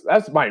 that was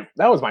my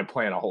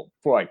plan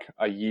for like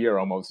a year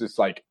almost, just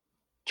like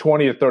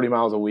 20 to 30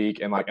 miles a week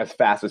and like as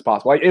fast as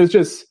possible. Like it was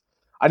just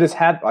I just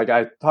had like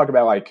I talk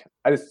about like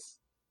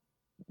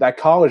that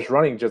college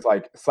running just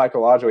like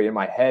psychologically in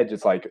my head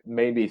just like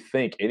made me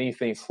think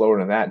anything slower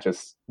than that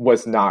just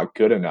was not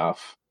good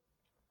enough.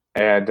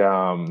 And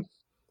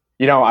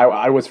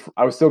I was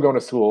still going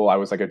to school. I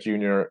was like a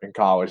junior in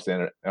college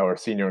then or a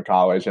senior in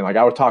college, and like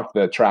I would talk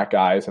to the track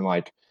guys and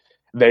like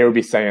they would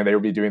be saying they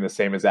would be doing the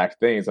same exact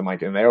things. I'm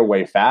like, and they were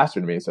way faster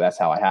than me, so that's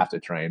how I have to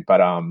train. But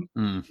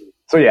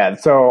so yeah,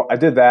 so I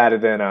did that,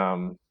 and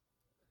then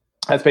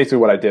that's basically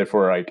what I did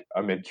for like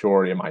a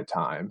majority of my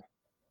time.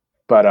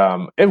 But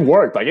it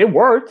worked. Like it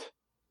worked.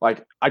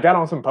 Like I got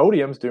on some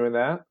podiums doing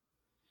that.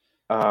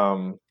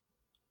 But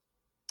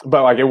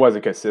like it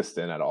wasn't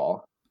consistent at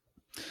all.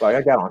 Like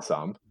I got on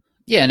some.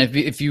 Yeah, and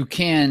if you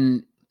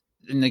can,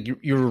 and like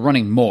you were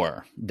running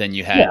more than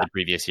you had the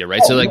previous year,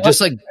 right? So like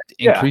just like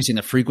increasing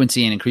the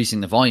frequency and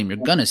increasing the volume, you're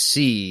gonna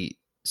see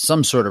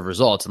some sort of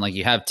results. And like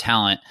you have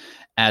talent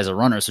as a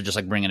runner, so just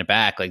like bringing it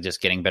back, like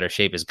just getting better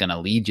shape is gonna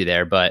lead you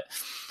there. But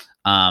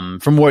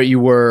from where you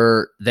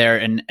were there,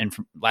 and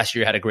from last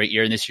year you had a great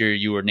year, and this year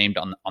you were named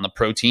on the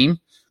pro team.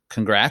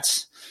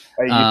 Congrats!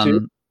 Hey, you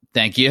too.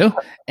 Thank you.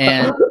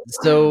 And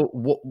so,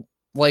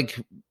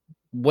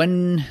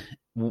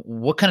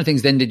 what kind of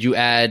things then did you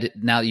add?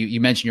 Now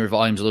you mentioned your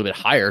volume's a little bit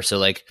higher. So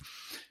like,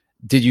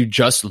 did you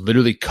just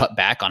literally cut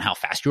back on how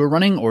fast you were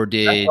running, or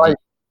did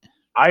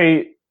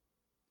I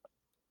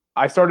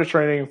started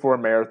training for a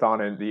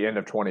marathon in the end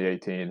of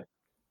 2018.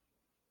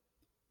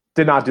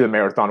 Did not do the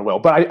marathon well,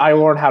 but I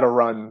learned how to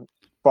run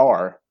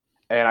far,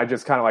 and I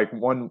just kind of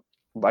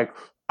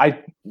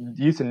I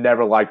used to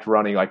never liked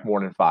running like more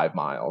than 5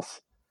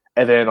 miles.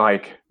 And then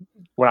like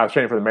when I was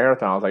training for the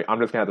marathon, I was like, I'm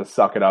just gonna have to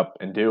suck it up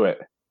and do it.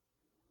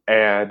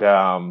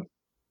 And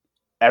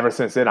ever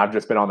since then, I've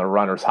just been on the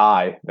runner's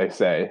high, they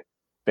say,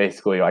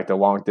 basically like the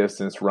long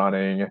distance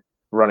running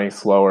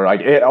slower.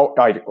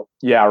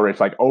 Rich,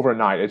 like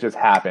overnight, it just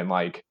happened.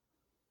 Like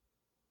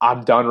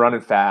I'm done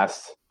running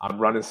fast, I'm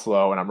running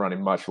slow, and I'm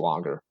running much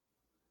longer.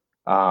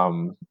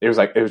 It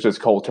was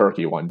just cold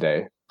turkey one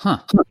day. Huh.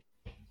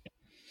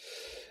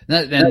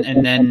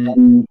 And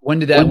then when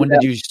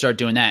did you start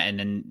doing that? And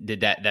then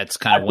that's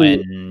kind of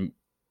when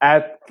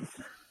at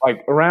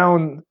like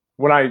around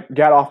when I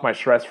got off my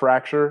stress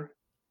fracture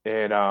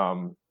in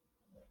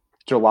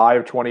July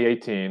of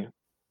 2018,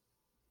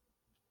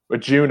 or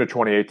June of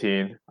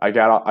 2018,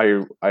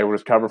 I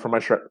was covered from my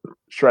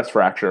stress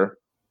fracture.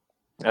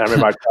 And I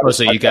remember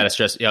so you got a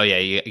stress. Oh yeah,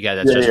 you got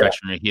that stress fracture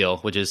in your heel,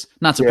 which is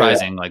not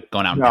surprising. Like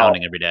going out and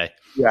pounding every day.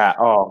 Yeah.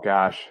 Oh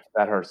gosh,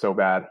 that hurt so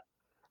bad.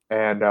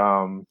 And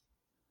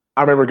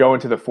I remember going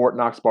to the Fort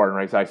Knox Spartan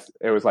race.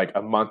 It was like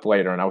a month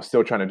later, and I was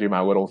still trying to do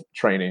my little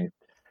training,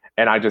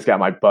 and I just got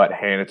my butt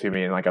handed to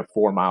me in like a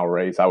 4-mile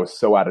race. I was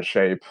so out of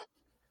shape,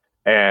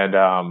 and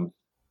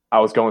I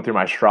was going through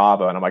my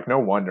Strava, and I'm like, no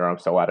wonder I'm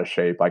so out of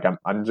shape. Like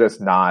I'm just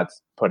not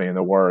putting in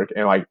the work.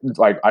 And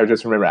like I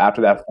just remember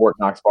after that Fort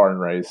Knox Spartan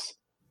race,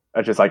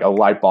 it's just like a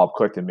light bulb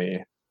clicked in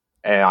me,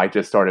 and I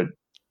just started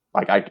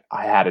like I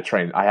had to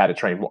train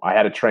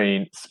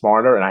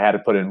smarter, and I had to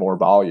put in more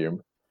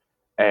volume.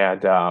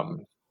 And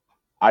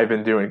I've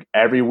been doing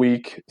every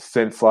week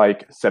since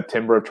like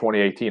September of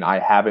 2018. I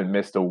haven't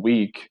missed a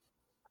week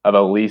of at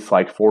least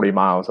like 40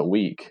 miles a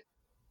week,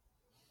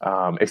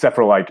 except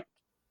for like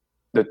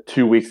the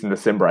 2 weeks in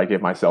December I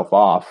give myself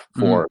off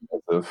for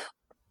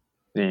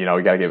you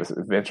got to give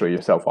eventually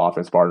yourself off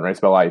in Spartan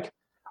race, but like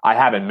I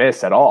haven't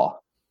missed at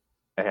all.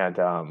 And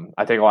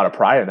I take a lot of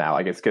pride in that.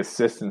 Like it's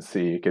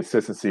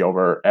consistency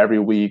over every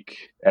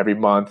week, every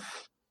month,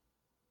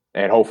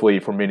 and hopefully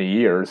for many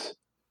years.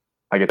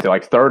 I get to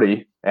like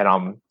 30 and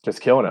I'm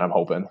just killing it, I'm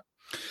hoping.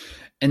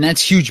 And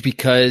that's huge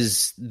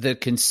because the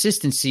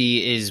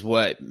consistency is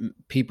what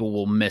people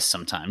will miss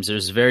sometimes.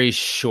 There's very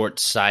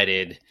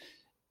short-sighted,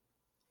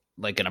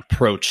 like an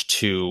approach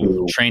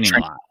to training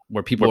a lot,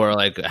 where people are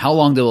like, how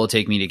long will it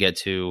take me to get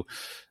to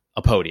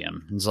a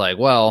podium? It's like,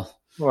 well,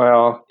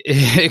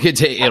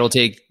 it'll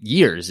take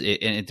years.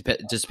 It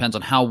just depends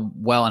on how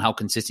well and how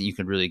consistent you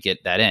can really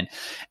get that in.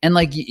 And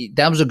like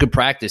that was a good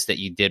practice that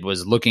you did,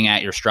 was looking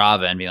at your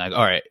Strava and being like,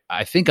 all right,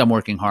 I think I'm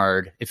working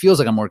hard. It feels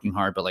like I'm working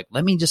hard, but like,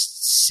 let me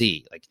just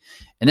see. Like,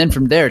 and then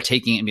from there,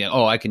 taking it and being like,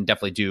 oh, I can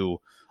definitely do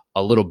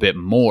a little bit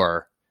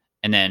more,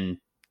 and then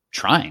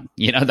trying,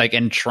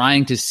 and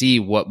trying to see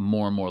what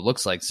more and more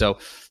looks like. So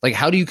like,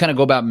 how do you kind of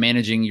go about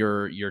managing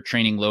your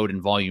training load and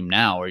volume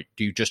now? Or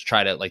do you just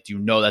try to do you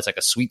know that's like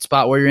a sweet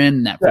spot where you're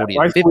in that 40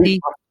 to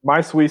 50?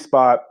 My sweet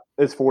spot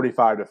is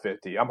 45 to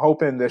 50. I'm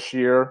hoping this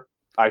year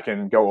I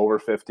can go over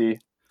 50,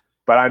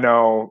 but I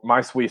know my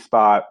sweet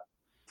spot,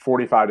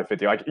 45 to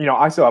 50. Like,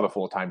 I still have a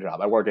full-time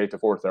job. I work 8 to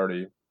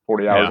 4:30,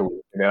 40 hours a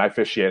week, and then I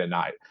officiate at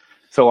night.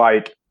 So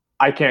like,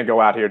 I can't go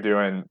out here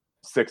doing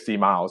 60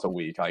 miles a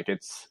week. Like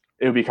it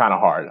would be kind of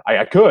hard.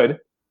 I could,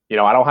 I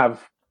don't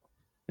have,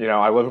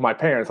 I live with my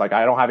parents. Like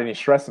I don't have any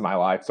stress in my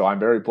life. So I'm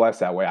very blessed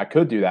that way. I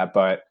could do that,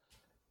 but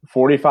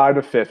 45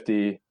 to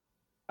 50,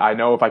 I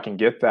know if I can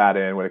get that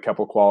in with a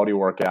couple of quality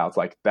workouts,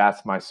 like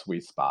that's my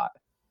sweet spot.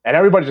 And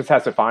everybody just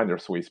has to find their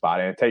sweet spot,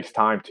 and it takes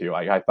time to.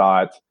 Like I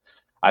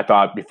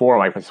thought before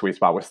my sweet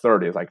spot was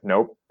 30. It's like,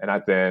 nope.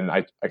 And then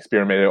I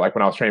experimented, like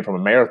when I was training from a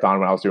marathon,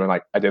 when I was doing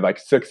I did like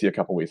 60 a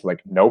couple of weeks.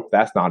 Like, nope,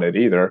 that's not it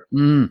either.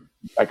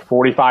 Like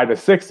 45 to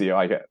 60,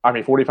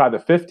 45 to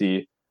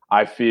 50,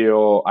 I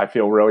feel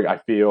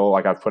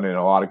like I've put in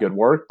a lot of good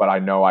work, but I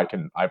know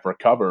I've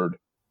recovered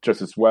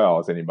just as well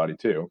as anybody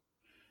too.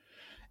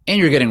 And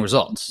you're getting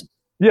results.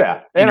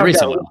 Yeah. And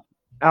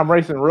I'm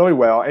racing really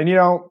well. And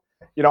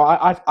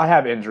I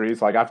have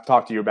injuries, like I've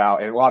talked to you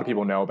about, and a lot of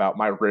people know about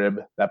my rib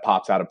that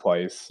pops out of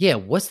place. Yeah.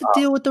 What's the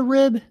deal with the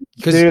rib?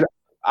 Dude,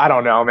 I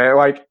don't know, man.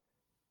 Like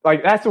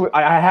that's what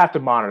I have to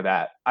monitor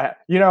that.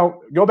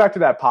 Go back to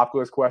that pop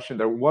quiz question.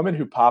 The woman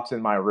who pops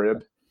in my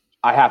rib,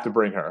 I have to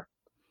bring her.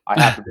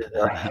 I have to bring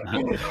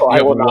her. So you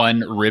have one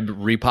rib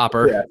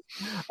repopper.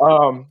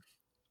 Yeah.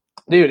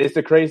 Dude, it's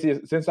the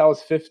craziest. Since I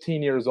was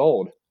 15 years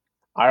old,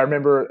 I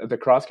remember the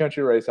cross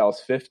country race. I was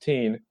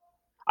 15.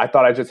 I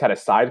thought I just had a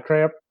side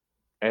cramp,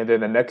 and then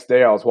the next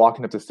day I was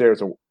walking up the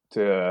stairs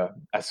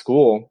at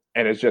school,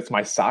 and it's just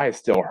my side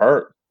still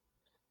hurt,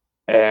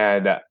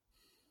 and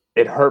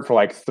it hurt for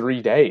like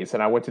 3 days.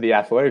 And I went to the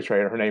athletic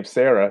trainer. Her name's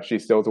Sarah.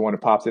 She's still the one who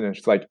pops in, and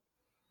she's like,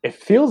 it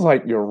feels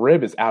like your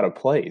rib is out of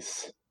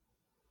place.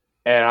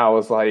 And I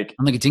was like,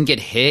 it didn't get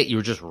hit. You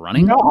were just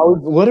running? No, I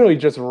was literally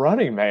just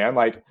running, man.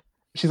 Like,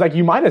 she's like,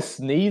 you might have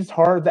sneezed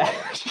hard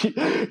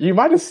you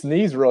might have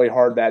sneezed really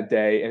hard that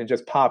day and it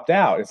just popped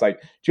out. It's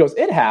like, she goes,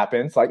 it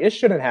happens. Like, it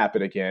shouldn't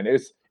happen again.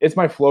 It's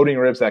my floating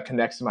ribs that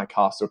connects to my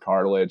costal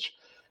cartilage.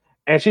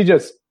 And she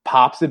just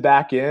pops it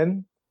back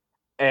in,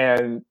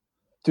 and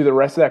through the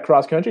rest of that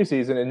cross country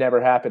season, it never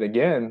happened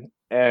again.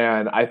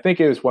 And I think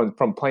it was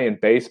from playing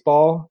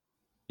baseball,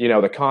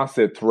 the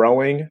constant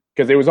throwing,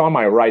 because it was on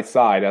my right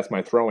side. That's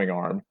my throwing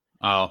arm.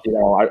 Oh,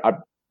 I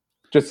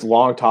just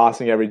long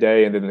tossing every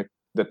day. And then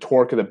the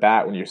torque of the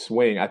bat when you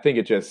swing, I think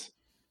it just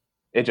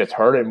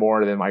hurt it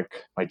more than my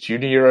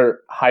junior year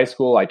high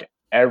school. Like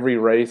every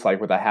race, like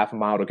with a half a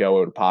mile to go, it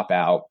would pop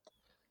out.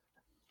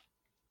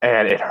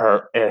 And it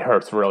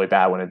hurts really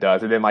bad when it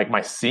does. And then like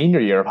my senior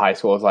year of high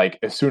school is like,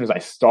 as soon as I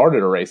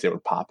started a race, it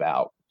would pop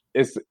out.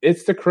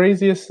 it's the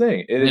craziest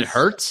thing. It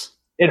hurts.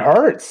 It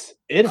hurts.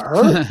 It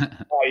hurts.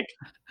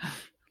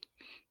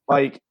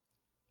 like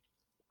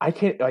I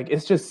can't, like,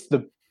 it's just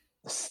the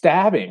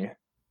stabbing.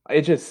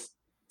 It just,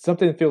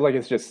 something feels like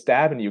it's just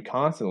stabbing you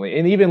constantly.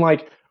 And even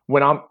like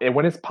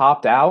when it's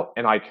popped out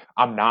and like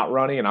I'm not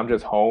running and I'm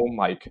just home,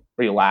 like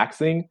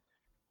relaxing,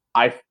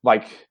 I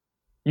like,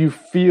 you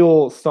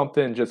feel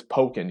something just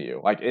poking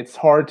you. Like it's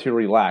hard to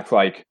relax.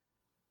 Like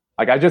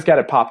I just got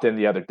it popped in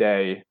the other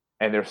day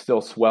and there's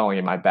still swelling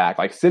in my back.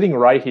 Like sitting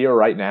right here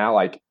right now,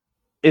 like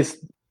it's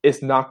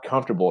not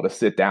comfortable to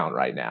sit down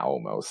right now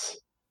almost.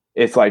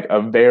 It's like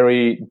a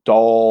very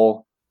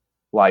dull,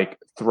 like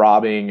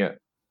throbbing,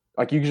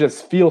 like you can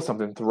just feel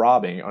something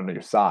throbbing under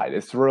your side.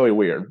 It's really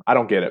weird. I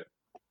don't get it.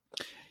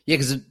 Yeah,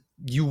 because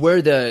you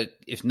wear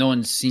if no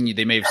one's seen you,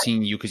 they may have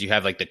seen you because you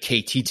have like the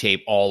KT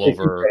tape all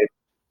over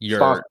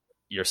your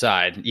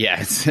side.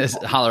 Yeah, it says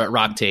Holler at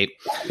Rock tape.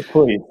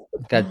 Please.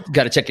 Got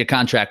to check your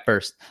contract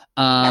first.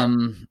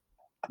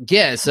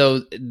 Yeah,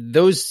 so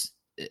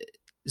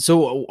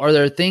are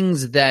there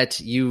things that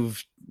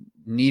you've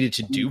needed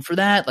to do for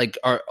that?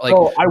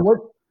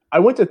 I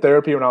went to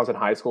therapy when I was in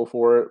high school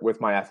for it with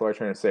my athletic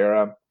trainer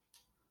Sarah.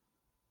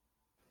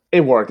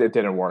 It worked. It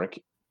didn't work.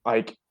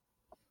 Like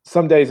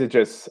some days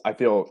I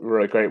feel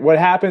really great. What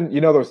happened,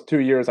 those 2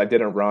 years I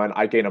didn't run,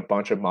 I gained a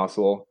bunch of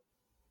muscle,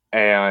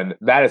 and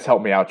that has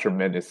helped me out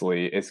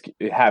tremendously. It's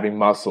having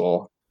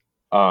muscle.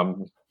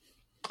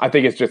 I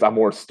think it's just I'm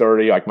more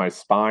sturdy. Like my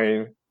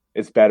spine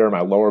is better.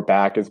 My lower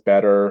back is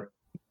better.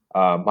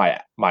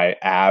 My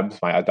abs,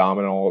 my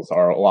abdominals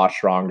are a lot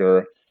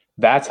stronger.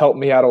 That's helped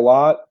me out a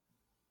lot.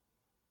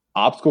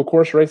 Obstacle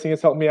course racing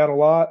has helped me out a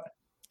lot.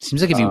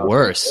 Seems like it'd be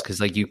worse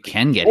because like you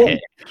can get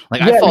hit.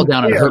 Like I fall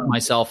down and hurt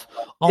myself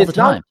all the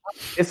time.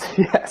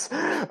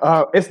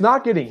 It's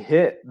not getting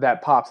hit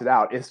that pops it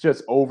out. It's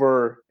just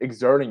over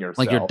exerting yourself.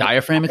 Like your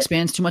diaphragm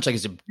expands too much. Like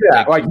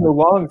like your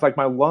lungs. Like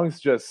my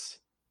lungs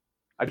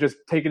I've just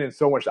taken in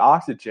so much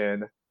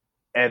oxygen,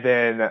 and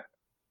then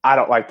I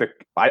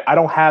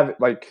don't have,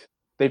 like,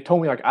 they've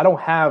told me, like, I don't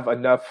have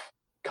enough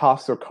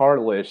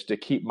costocartilage to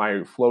keep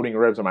my floating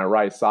ribs on my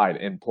right side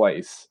in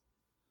place.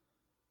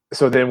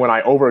 So then when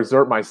I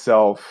overexert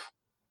myself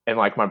and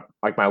like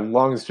my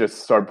lungs just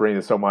start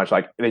breathing so much,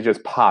 like they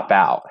just pop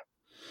out.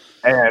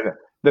 And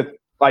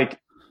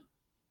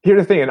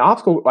here's the thing, an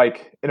obstacle,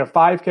 like in a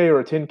 5K or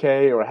a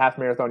 10K or a half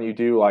marathon you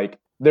do, like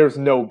there's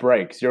no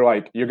breaks.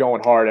 You're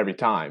going hard every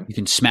time. You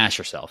can smash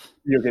yourself.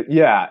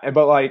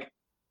 But like,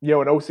 an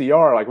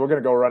OCR, like we're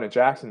going to go run in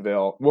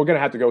Jacksonville. We're going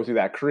to have to go through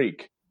that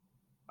creek,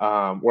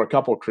 or a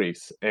couple of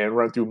creeks, and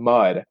run through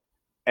mud.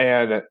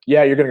 And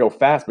you're going to go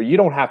fast, but you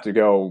don't have to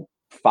go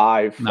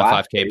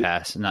 5K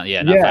pass.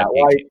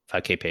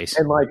 5K pace.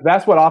 And like,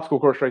 that's what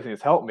obstacle course racing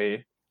has helped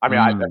me. I mean,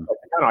 it kind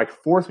of like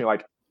forced me,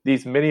 like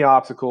these mini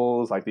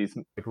obstacles, like these,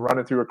 like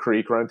running through a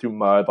creek, running through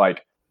mud,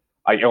 like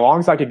as long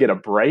as I could get a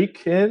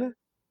break in,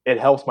 it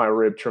helps my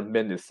rib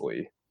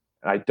tremendously.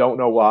 And I don't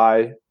know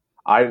why.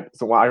 I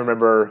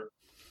remember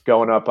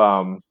going up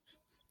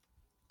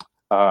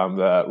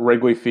the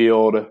Wrigley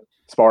Field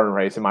Spartan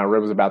race, and my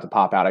rib was about to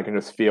pop out. I can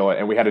just feel it,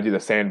 and we had to do the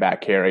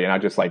sandbag carry, and I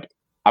just like,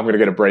 I'm gonna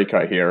get a break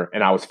right here,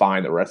 and I was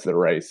fine the rest of the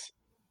race.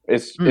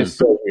 It's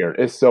so weird.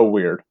 It's so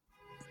weird.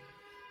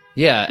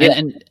 Yeah.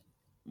 And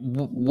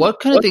what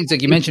kind of things,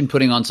 like you mentioned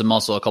putting on some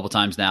muscle a couple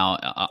times now,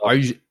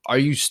 are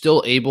you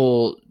still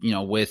able,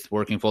 with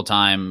working full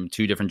time,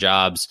 2 different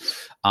jobs,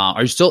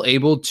 are you still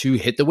able to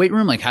hit the weight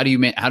room? Like how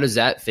does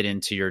that fit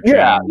into your training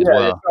as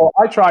well? So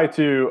I try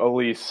to at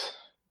least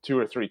 2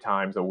 or 3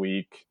 times a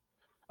week,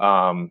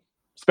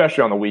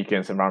 especially on the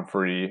weekends if I'm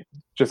free,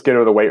 just get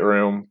to the weight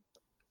room.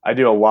 I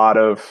do a lot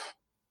of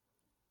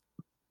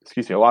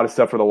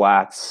stuff for the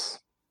lats,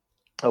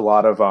 a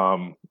lot of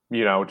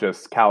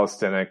just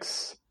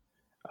calisthenics,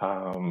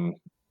 a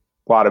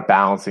lot of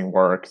balancing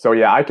work. So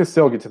I could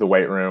still get to the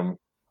weight room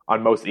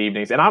on most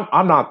evenings, and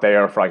I'm not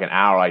there for like an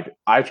hour. Like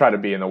I try to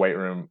be in the weight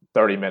room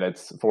 30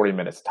 minutes, 40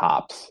 minutes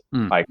tops.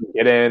 Like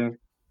get in,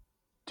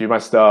 do my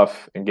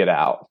stuff, and get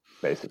out,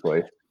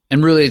 basically.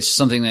 And really, it's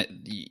something that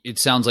it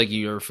sounds like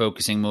you're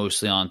focusing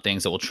mostly on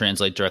things that will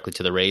translate directly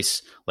to the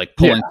race, like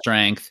pulling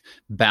strength,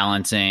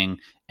 balancing,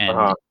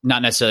 and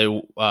not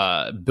necessarily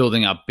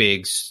building up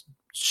big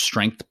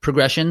strength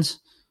progressions.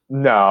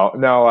 No,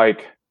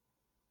 like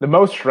the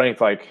most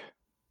strength, like,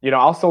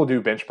 I'll still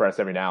do bench press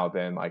every now and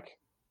then, like,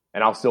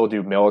 and I'll still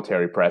do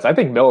military press. I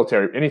think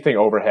anything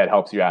overhead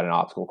helps you out in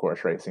obstacle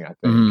course racing, I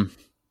think.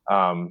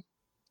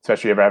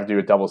 Especially if you ever have to do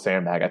a double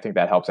sandbag, I think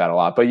that helps out a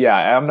lot. But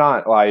I'm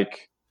not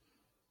like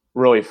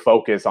really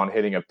focused on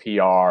hitting a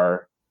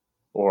PR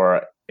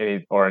or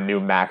a new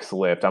max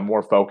lift. I'm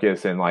more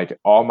focused in like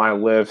all my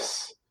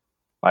lifts,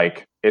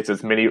 like it's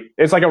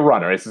like a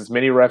runner. It's as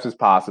many reps as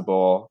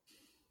possible,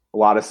 a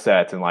lot of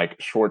sets, and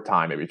like short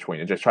time in between,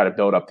 and just try to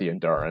build up the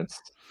endurance.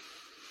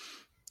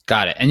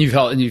 Got it. And you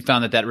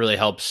found that really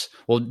helps.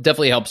 Well,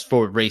 definitely helps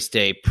for race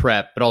day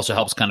prep, but also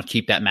helps kind of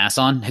keep that mass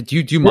on. Do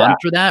you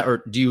monitor that,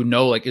 or do you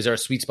know, like, is there a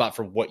sweet spot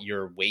for what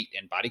your weight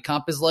and body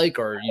comp is like,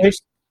 or you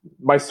just...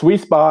 My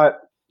sweet spot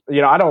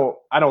I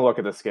don't look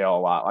at the scale a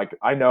lot. Like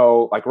I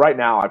know, like right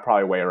now I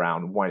probably weigh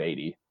around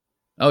 180.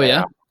 Oh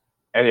yeah.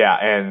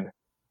 And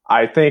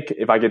I think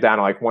if I get down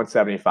to like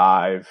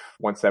 175,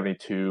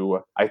 172,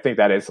 I think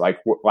that is like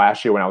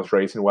last year when I was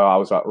racing well, I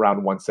was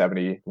around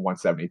 170,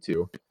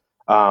 172.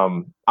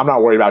 I'm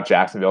not worried about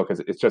Jacksonville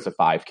because it's just a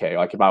 5K.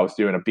 Like if I was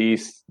doing a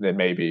beast, then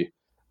maybe.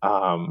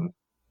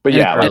 But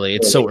yeah, early.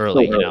 It's so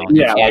early, you know.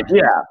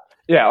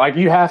 Yeah. Like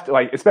you have to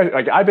especially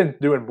like I've been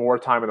doing more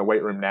time in the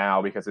weight room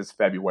now because it's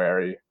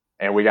February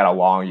and we got a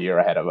long year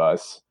ahead of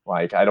us.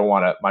 Like I don't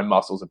want my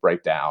muscles to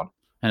break down.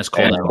 And it's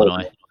cold in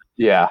Illinois.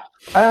 Yeah.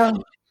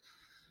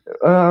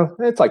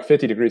 It's like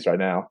 50 degrees right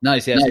now.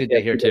 Nice. Yeah, it's good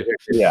day here too.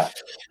 Yeah.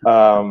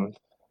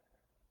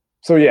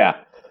 So yeah,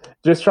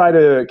 just try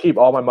to keep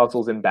all my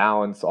muscles in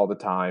balance all the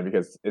time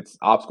because it's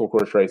obstacle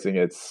course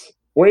racing.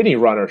 Or any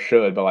runner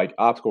should, but like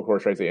obstacle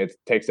course racing, it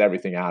takes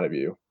everything out of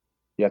you.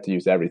 You have to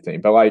use everything.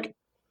 But like,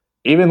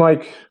 even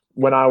like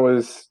when I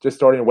was just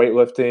starting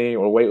weightlifting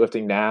or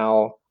weightlifting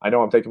now, I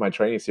know I'm taking my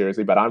training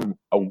seriously, but I'm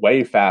a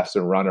way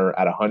faster runner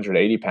at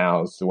 180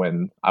 pounds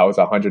when I was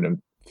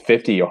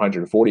 150 or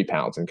 140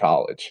 pounds in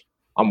college.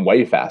 I'm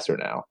way faster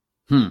now.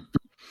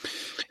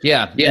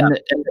 Yeah.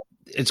 And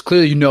it's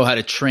clear you know how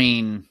to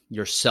train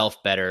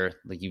yourself better.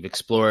 Like you've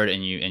explored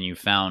and you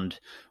found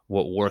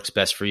what works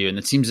best for you. And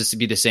it seems to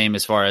be the same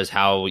as far as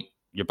how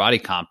your body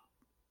comp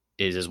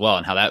is as well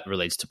and how that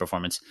relates to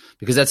performance,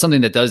 because that's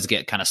something that does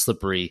get kind of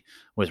slippery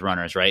with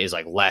runners, right? Is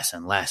like less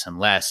and less and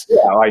less.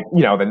 Yeah. Like,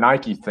 the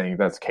Nike thing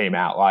that's came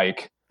out,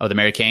 like, oh, the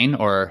Mary Kane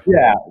or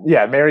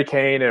Mary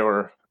Kane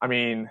I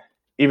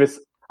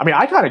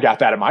kind of got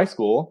that in my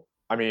school.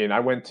 I mean,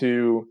 I went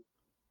to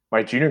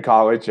my junior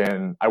college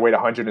and I weighed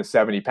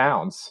 170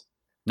 pounds.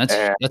 That's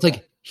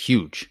like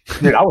huge.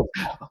 Dude, I was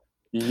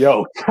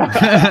yoked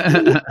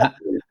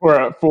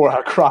for a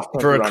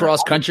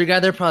cross country guy.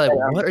 They're probably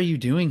like, what are you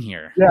doing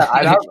here? Yeah,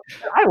 I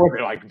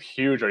wasn't like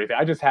huge or anything.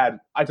 I just had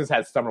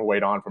summer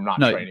weight on from not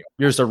training.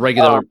 You're just a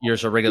regular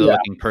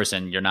looking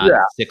person. You're not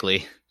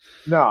sickly.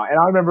 No, and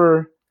I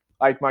remember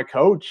like my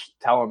coach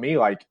telling me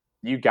like,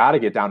 you got to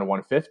get down to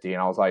 150,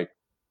 and I was like,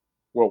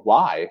 well,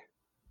 why?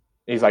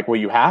 And he's like, well,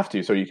 you have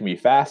to so you can be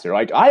faster.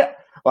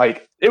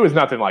 It was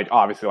nothing like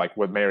obviously like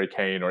what Mary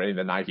Kane or any of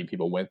the Nike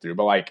people went through,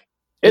 but like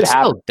it's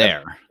still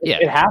there. Yeah,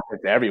 it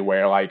happens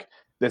everywhere. Like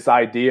this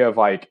idea of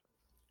like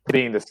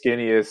being the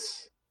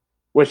skinniest,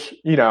 which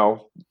the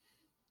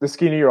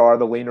skinnier you are,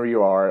 the leaner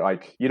you are.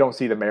 Like you don't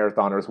see the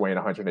marathoners weighing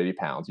 180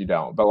 pounds. You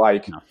don't. But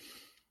like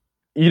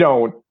you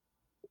don't.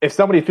 If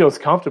somebody feels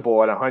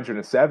comfortable at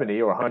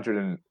 170 or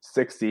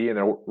 160 and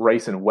they're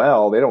racing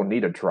well, they don't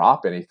need to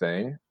drop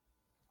anything.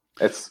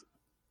 It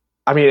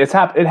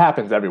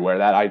happens everywhere.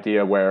 That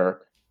idea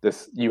where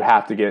you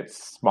have to get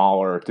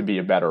smaller to be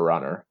a better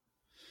runner.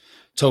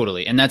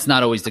 Totally. And that's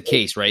not always the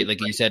case, right?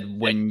 Like you said,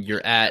 when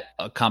you're at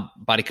a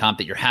body comp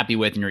that you're happy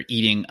with and you're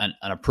eating an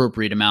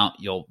appropriate amount,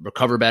 you'll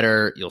recover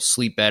better, you'll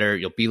sleep better,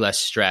 you'll be less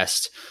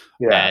stressed.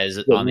 Yeah.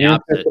 On the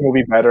opposite, will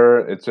be better.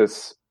 It's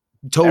just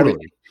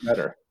totally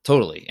better.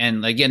 Totally.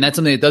 And again, that's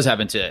something that does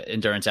happen to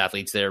endurance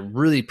athletes. They're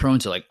really prone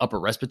to like upper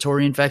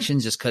respiratory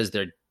infections just because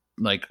they're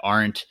like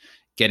aren't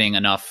getting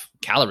enough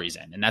calories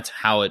in, and that's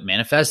how it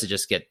manifests. They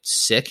just get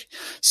sick.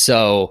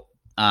 So,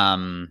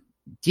 and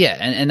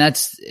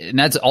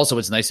that's also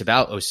what's nice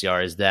about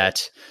OCR is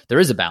that there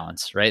is a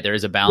balance, right? There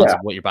is a balance of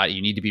what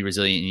you need to be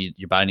resilient.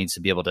 Your body needs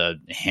to be able to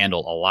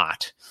handle a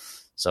lot.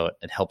 So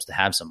it helps to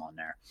have some on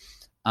there.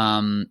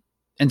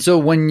 And so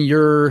when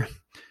you're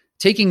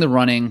taking the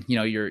running,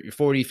 you're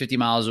 40, 50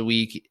 miles a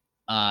week.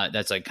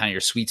 That's like kind of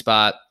your sweet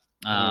spot.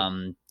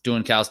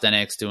 Doing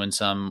calisthenics, doing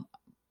some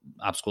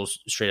obstacles,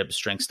 straight up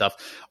strength stuff.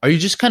 Are you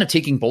just kind of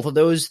taking both of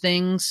those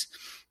things,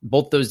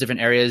 both those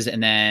different areas,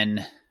 and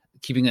then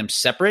keeping them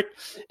separate?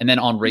 And then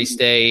on race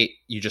day,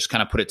 you just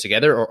kind of put it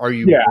together, or are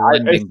you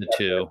blending the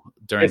two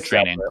during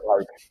training?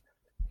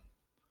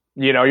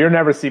 You'll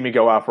never see me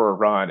go out for a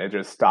run and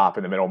just stop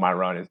in the middle of my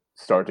run and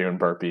start doing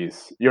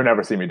burpees. You'll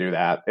never see me do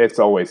that. It's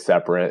always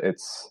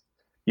separate.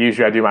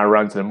 Usually I do my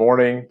runs in the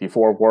morning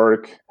before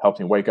work, helps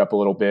me wake up a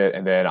little bit,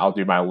 and then I'll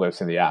do my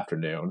lifts in the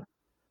afternoon.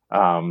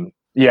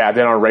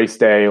 Then on race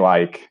day,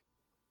 like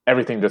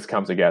everything just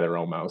comes together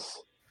almost.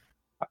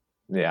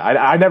 Yeah,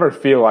 I never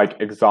feel like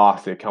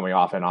exhausted coming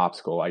off an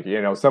obstacle. Like,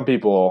 some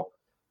people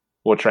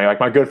will train. Like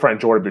my good friend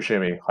Jordan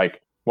Bushimi,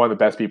 like one of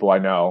the best people I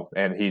know,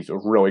 and he's a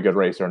really good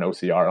racer in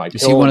OCR. Like,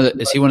 is he one of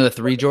the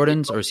three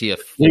Jordans, or is he a?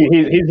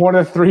 He's one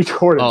of the three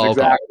Jordans. Oh, okay.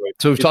 Exactly.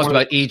 So we've talked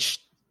about each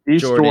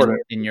Jordan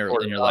in your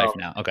life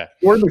now. Okay.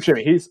 Jordan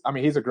Bushimi, he's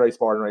a great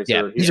Spartan racer.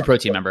 Yeah, he's a pro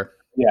team member.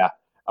 Yeah.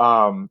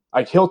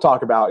 Like he'll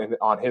talk about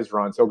on his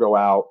runs, he'll go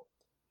out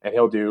and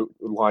he'll do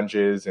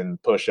lunges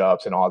and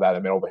push-ups and all that in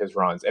the middle of his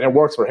runs, and it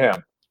works for him,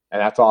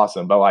 and that's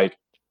awesome. But like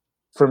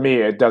for me,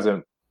 it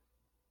doesn't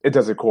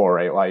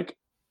correlate. Like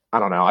I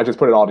don't know, I just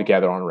put it all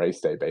together on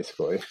race day,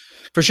 basically.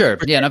 For sure,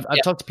 yeah. And I've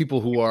talked to people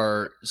who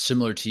are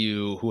similar to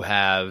you who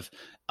have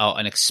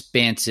an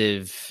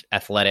expansive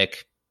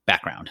athletic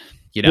background,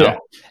 you know, Yeah.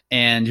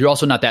 and you're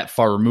also not that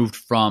far removed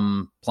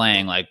from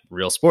playing like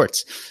real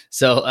sports.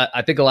 So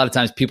I think a lot of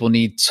times people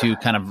need to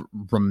kind of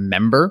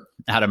remember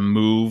how to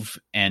move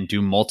and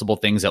do multiple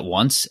things at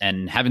once,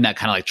 and having that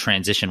kind of like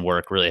transition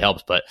work really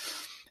helps. But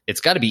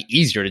it's got to be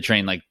easier to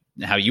train like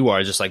how you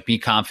are, just like be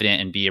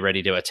confident and be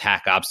ready to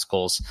attack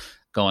obstacles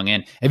going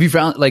in. Have you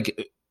found,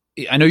 like,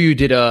 I know you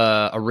did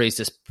a race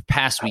this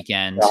past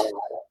weekend.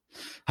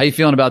 How you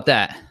feeling about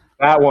that?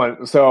 That one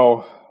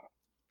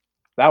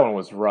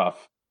was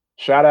rough.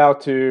 Shout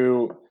out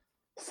to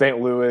St.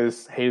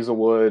 Louis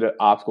Hazelwood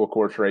Obstacle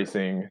Course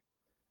Racing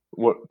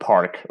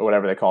Park, or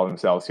whatever they call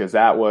themselves, because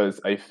that was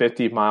a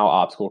 50-mile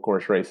obstacle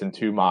course race in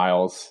 2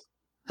 miles.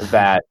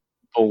 That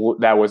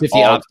was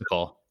 50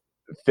 obstacle.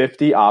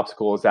 50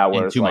 obstacles that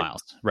in was 2 like,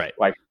 miles, right?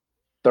 Like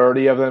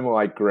 30 of them were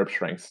like grip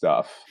strength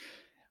stuff,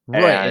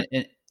 right?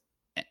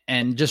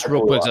 And just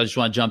real quick, so I just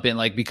want to jump in,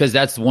 like, because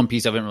that's the one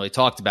piece I haven't really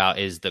talked about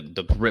is the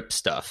grip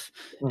stuff.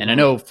 Mm-hmm. And I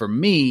know for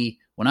me,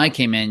 when I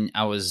came in,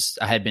 I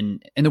had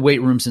been in the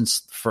weight room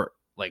since for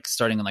like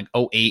starting in like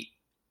 2008,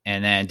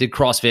 and then did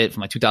CrossFit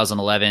from like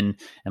 2011,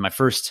 and my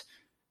first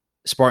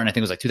Spartan I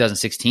think was like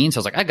 2016. So I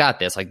was like, I got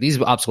this. Like, these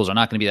obstacles are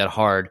not going to be that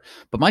hard,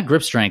 but my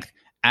grip strength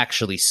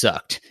actually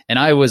sucked, and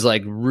I was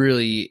like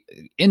really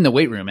in the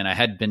weight room, and I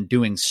had been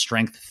doing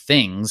strength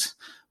things,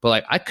 but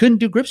like I couldn't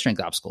do grip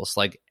strength obstacles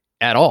like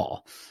at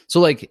all. So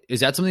like,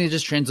 is that something that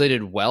just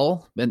translated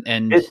well?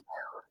 And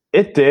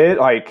it did,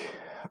 like,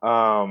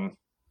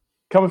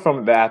 coming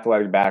from the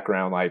athletic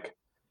background, like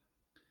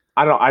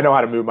I know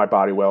how to move my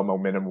body well,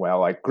 momentum well.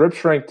 Like, grip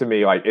strength to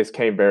me, like, it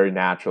came very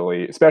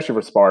naturally, especially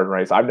for Spartan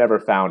race. I've never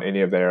found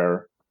any of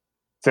their,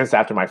 since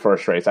after my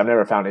first race, I've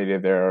never found any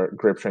of their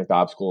grip strength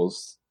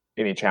obstacles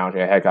any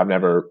challenging. Heck, I've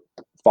never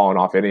fallen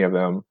off any of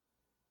them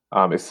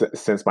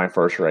since my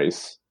first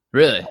race.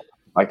 Really?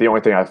 Like, the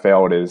only thing I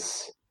failed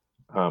is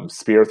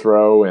spear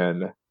throw,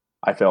 and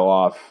I fell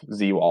off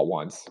Z-wall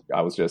once.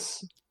 I was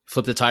just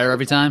flip the tire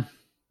every time.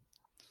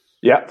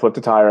 Yeah, flip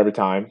the tire every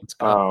time. Let's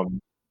go.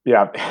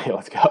 Yeah,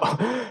 let's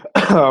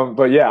go.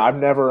 But yeah, I've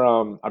never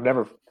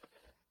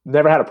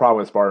had a problem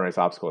with Spartan race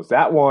obstacles.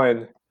 That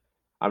one,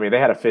 I mean, they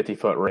had a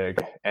 50-foot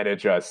rig, and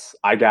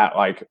I got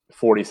like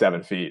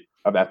 47 feet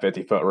of that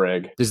 50-foot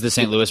rig. This is the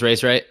St. Louis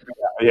race, right?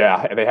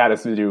 Yeah, and they had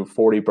us to do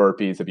 40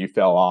 burpees if you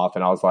fell off,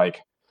 and I was like,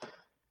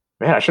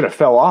 man, I should have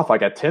fell off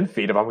like at 10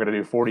 feet if I'm going to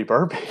do 40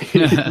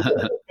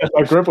 burpees.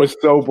 My grip was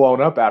so blown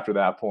up after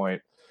that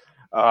point.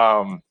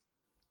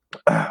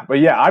 But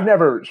yeah, I've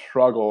never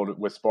struggled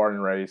with Spartan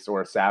race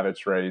or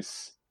Savage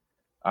race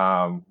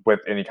with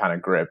any kind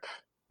of grip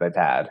they've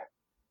had.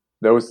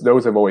 Those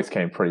have always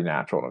came pretty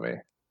natural to me.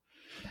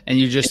 And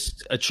you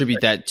just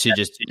attribute that to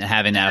just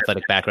having that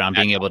athletic background,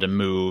 being able to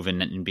move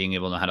and being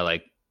able to know how to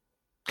like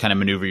kind of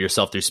maneuver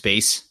yourself through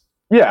space.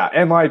 Yeah,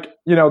 and like,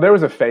 you know, there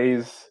was a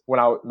phase when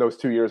those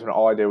 2 years when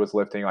all I did was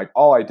lifting. Like,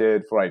 all I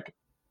did for like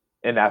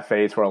in that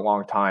phase for a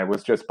long time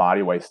was just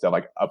body weight stuff,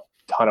 like a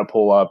ton of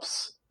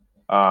pull-ups.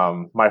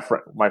 My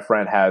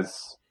friend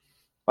has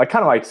like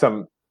kind of like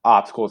some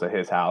obstacles at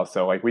his house,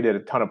 so like we did a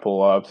ton of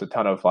pull-ups, a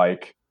ton of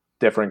like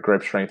different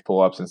grip strength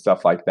pull-ups and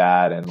stuff like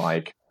that. And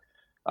like,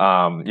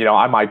 you know,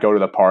 I might go to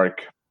the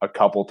park a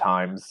couple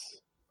times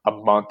a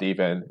month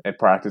even and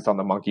practice on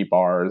the monkey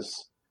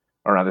bars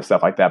or other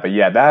stuff like that. But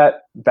yeah,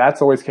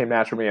 that's always came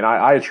natural to me, and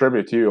I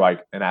attribute to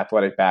like an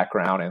athletic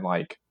background and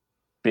like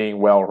being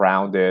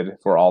well-rounded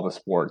for all the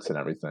sports and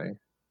everything.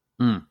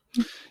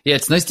 Yeah,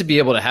 it's nice to be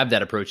able to have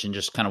that approach and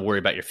just kind of worry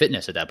about your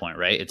fitness at that point,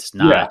 right? It's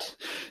not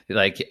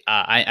like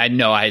I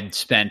know I had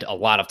spent a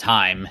lot of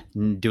time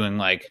doing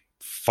like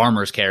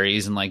farmer's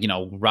carries and like, you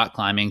know, rock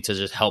climbing to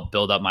just help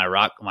build up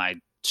my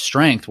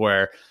strength,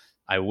 where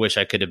I wish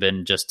I could have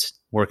been just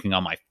working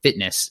on my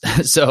fitness.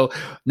 So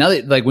now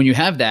that, like, when you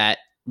have that,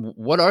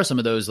 what are some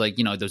of those, like,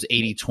 you know, those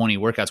 80-20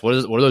 workouts? What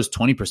are those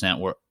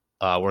 20%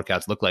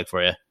 workouts look like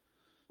for you?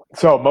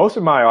 So most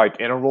of my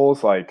like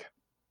intervals, like,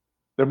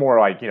 they're more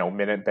like, you know,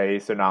 minute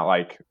based. They're not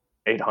like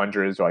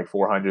 800s or like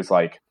 400s.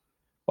 Like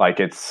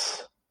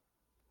it's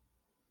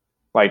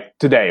like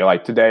today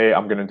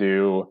I'm going to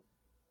do,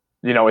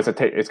 you know,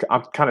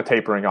 I'm kind of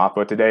tapering off,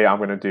 but today I'm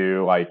going to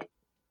do like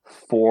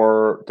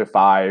 4 to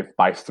 5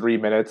 by 3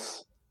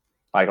 minutes,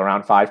 like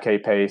around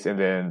 5K pace, and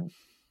then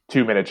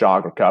 2-minute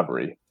jog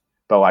recovery.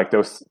 But like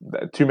those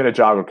 2-minute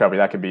jog recovery,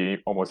 that could be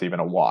almost even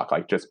a walk,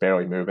 like just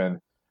barely moving.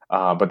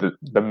 But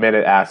the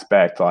minute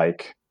aspect,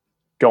 like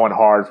going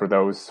hard for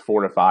those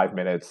 4 to 5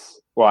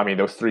 minutes. Well, I mean,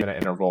 those 3-minute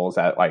intervals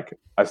at like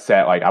a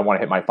set, like I want to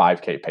hit my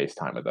 5K pace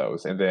time of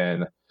those. And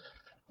then,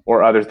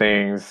 or other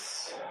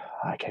things,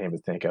 I can't even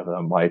think of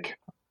them. Like,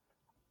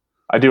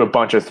 I do a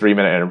bunch of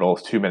 3-minute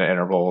intervals, 2-minute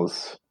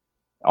intervals,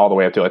 all the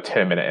way up to a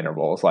 10-minute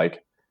intervals.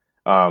 Like,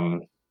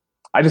 I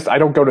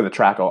don't go to the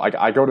track. Like,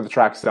 I go to the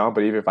track some,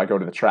 but even if I go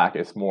to the track,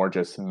 it's more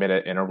just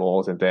minute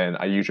intervals. And then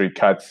I usually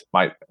cut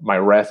my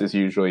rest is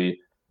usually,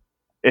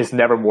 it's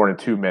never more than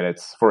 2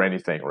 minutes for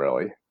anything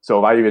really. So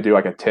if I even do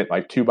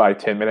like 2 by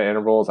 10 minute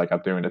intervals, like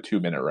I'm doing a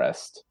 2-minute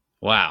rest.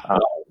 Wow.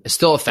 It's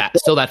still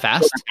that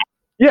fast?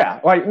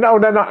 Yeah, like no,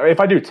 if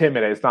I do 10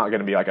 minutes, it's not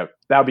going to be that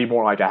would be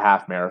more like a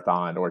half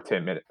marathon or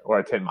 10 minute or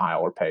a 10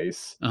 mile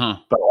pace. Uh-huh.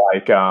 But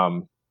like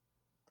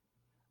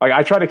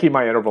I try to keep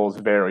my intervals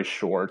very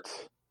short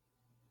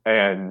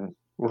and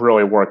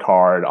really work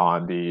hard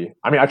on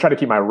I try to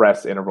keep my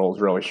rest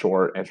intervals really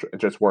short and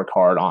just work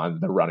hard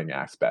on the running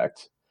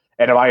aspect.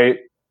 And if I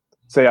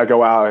say I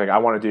go out, like I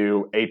want to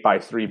do 8 by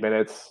 3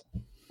 minutes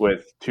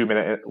with 2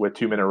 minute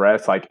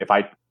rest, like if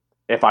I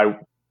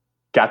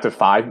got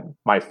to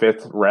my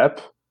fifth rep,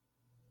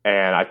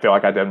 and I feel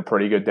like I did a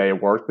pretty good day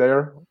of work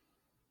there,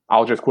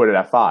 I'll just quit it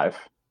at 5.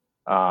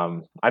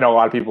 I know a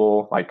lot of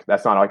people like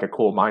that's not like a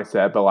cool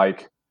mindset, but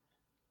like,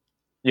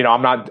 you know,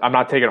 I'm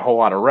not taking a whole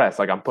lot of rest.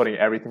 Like I'm putting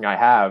everything I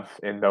have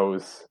in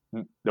those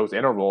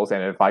intervals,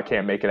 and if I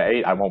can't make it at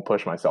 8, I won't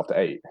push myself to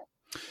 8.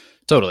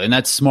 Totally, and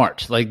that's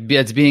smart. Like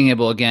it's being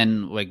able,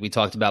 again, like we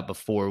talked about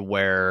before,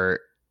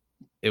 where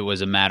it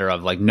was a matter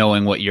of like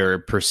knowing what your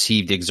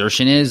perceived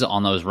exertion is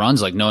on those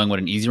runs, like knowing what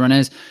an easy run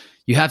is.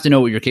 You have to know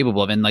what you're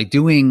capable of, and like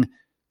doing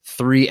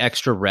 3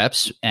 extra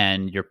reps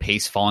and your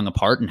pace falling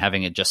apart and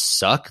having it just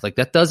suck, like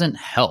that doesn't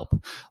help.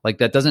 Like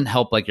that doesn't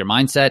help like your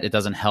mindset. It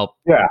doesn't help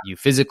you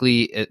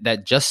physically.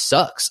 That just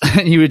sucks.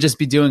 You would just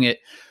be doing it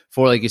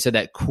for, like you said,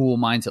 that cool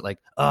mindset, like,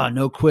 oh,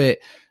 no quit.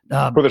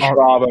 For the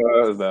Strava,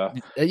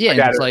 and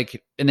it's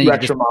like, and then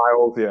extra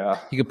miles,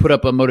 you could put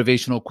up a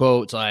motivational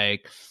quote. It's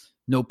like,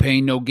 no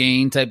pain, no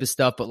gain type of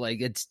stuff, but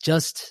like, it's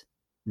just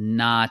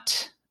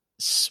not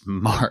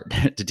smart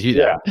to do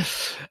that.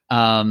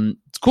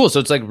 It's cool. So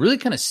it's like really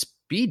kind of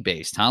speed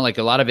based, huh? Like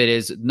a lot of it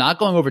is not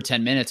going over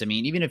 10 minutes. I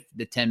mean, even if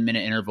the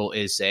 10-minute interval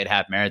is, say, at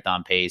half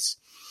marathon pace,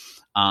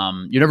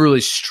 you're never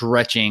really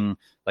stretching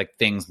like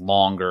things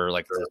longer,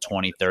 like the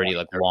 20, 30,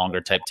 like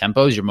longer type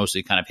tempos. You're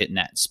mostly kind of hitting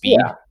that speed.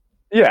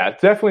 Yeah,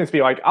 definitely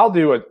speed. Like I'll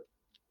do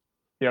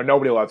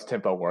nobody loves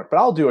tempo work, but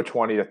I'll do a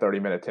 20 to 30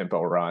 minute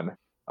tempo run.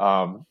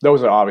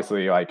 Those are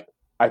obviously like,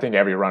 I think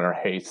every runner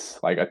hates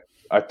like a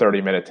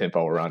 30-minute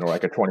tempo run or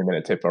like a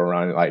 20-minute tempo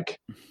run, like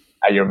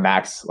at your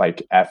max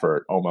like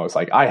effort almost.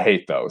 Like I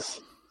hate those.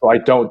 So I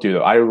don't do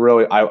that.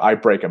 I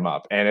break them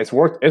up, and it's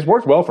worked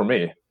well for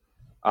me.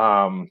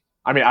 I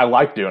mean, I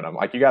like doing them.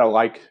 Like you got to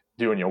like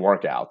doing your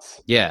workouts.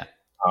 Yeah.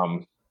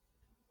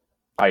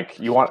 I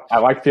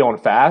like feeling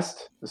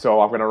fast,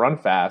 so I'm going to run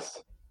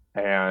fast,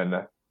 and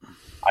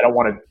I don't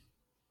want to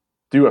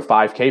do a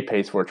 5K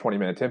pace for a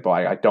 20-minute tempo.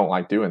 I don't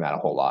like doing that a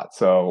whole lot.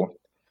 So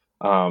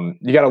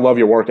you got to love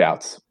your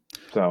workouts.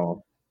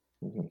 So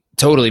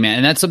totally, man.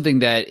 And that's something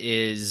that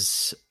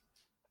is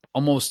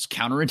almost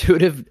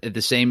counterintuitive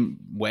the same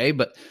way,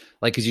 but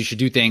like, cause you should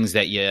do things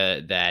that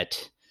you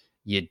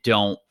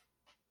don't,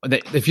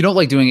 that if you don't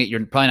like doing it,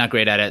 you're probably not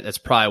great at it. That's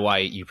probably why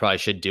you probably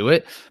should do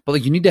it. But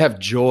like, you need to have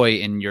joy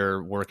in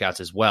your workouts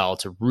as well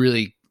to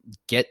really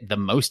get the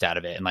most out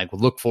of it. And like,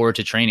 look forward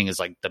to training is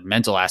like the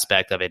mental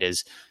aspect of it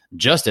is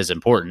just as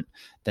important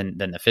than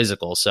the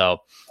physical. So,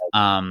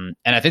 and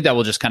I think that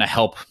will just kind of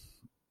help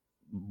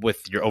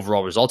with your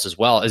overall results as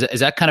well.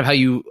 Is that kind of how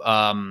you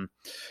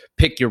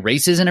pick your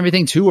races and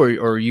everything too, or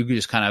are you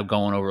just kind of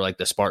going over like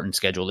the Spartan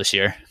schedule this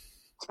year?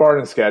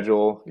 Spartan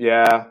schedule,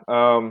 yeah.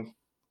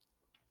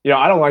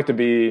 I don't like to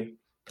be.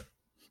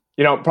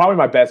 Probably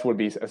my best would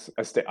be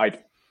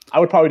I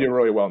would probably do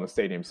really well in the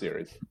stadium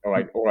series,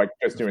 or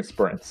just doing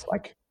sprints.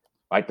 Like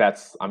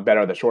that's I'm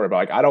better at the shorter, but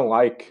like I don't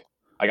like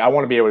I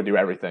want to be able to do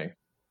everything.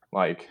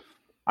 Like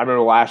I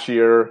remember last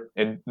year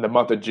in the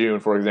month of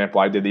June, for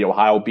example, I did the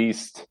Ohio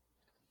Beast.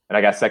 And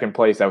I got second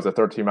place. That was a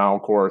 13-mile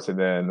course. And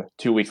then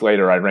 2 weeks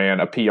later, I ran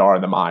a PR in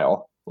the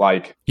mile.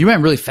 Like you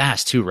ran really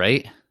fast too,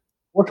 right?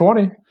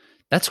 4:20.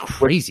 That's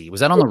crazy.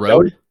 Was that on the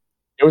road?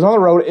 It was on the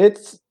road.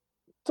 It's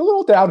a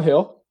little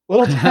downhill.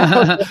 We're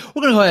gonna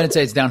go ahead and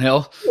say it's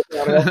downhill.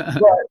 But,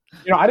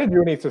 I didn't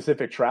do any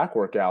specific track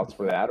workouts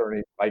for that, or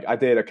any. Like I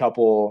did a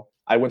couple.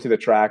 I went to the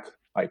track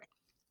like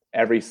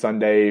every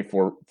Sunday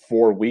for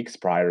 4 weeks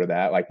prior to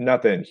that. Like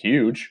nothing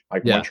huge.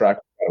 Like one track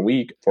a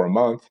week for a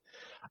month.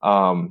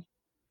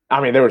 I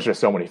mean, there was just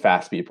so many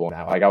fast people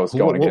now. Like I was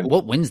going against.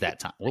 What wins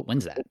that time? What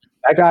wins that?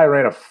 That guy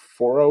ran a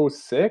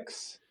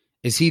 4:06.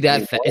 Is he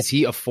that? Is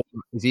he like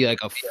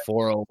a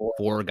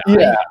 4:04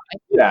 guy?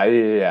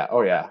 Yeah.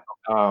 Oh yeah.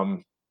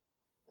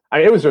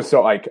 It was just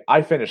so like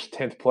I finished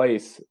 10th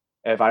place.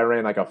 If I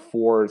ran like a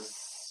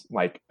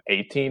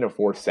 4:18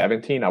 or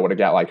 4:17, I would have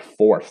got like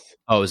 4th.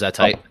 Oh, is that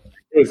tight?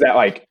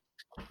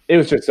 It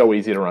was just so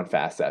easy to run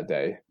fast that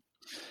day.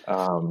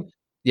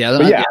 Yeah,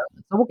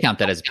 we'll count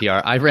that as a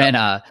PR. I ran.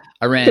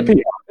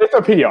 It's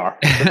a PR.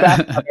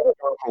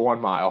 For 1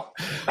 mile.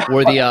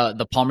 Where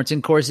the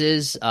Palmerton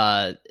courses,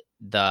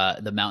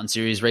 the mountain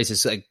series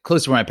races, like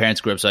close to where my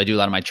parents grew up, so I do a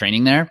lot of my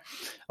training there,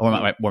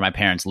 where my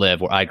parents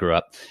live, where I grew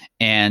up,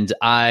 and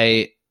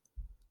I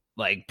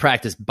like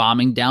practice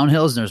bombing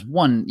downhills. And there's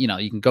one, you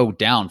can go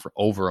down for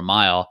over a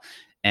mile,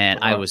 and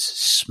I was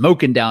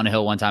smoking down a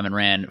hill one time and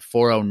ran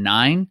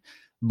 4:09.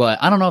 But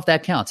I don't know if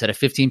that counts at a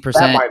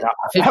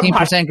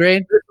 15%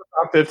 grade.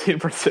 count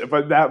 15%,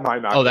 but that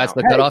might not. Oh, that's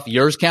the cutoff.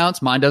 Yours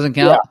counts. Mine doesn't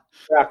count.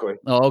 Yeah, exactly.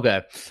 Oh,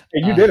 okay.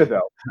 Hey, you did it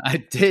though. I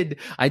did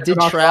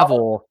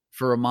travel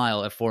for a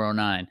mile at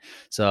 4:09.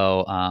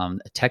 So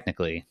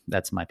technically,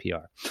 that's my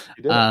PR.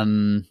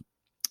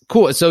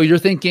 Cool. So you're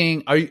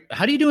thinking,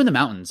 how do you do in the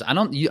mountains? I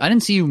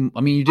didn't see you.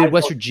 I mean, you did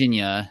West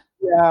Virginia.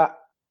 Yeah,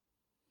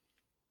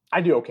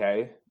 I do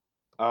okay.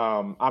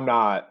 I'm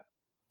not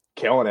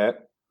killing it.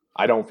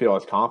 I don't feel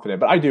as confident,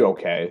 but I do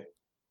okay.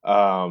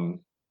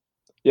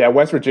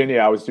 West Virginia,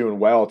 I was doing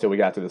well until we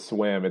got to the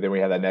swim, and then we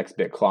had that next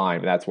big climb,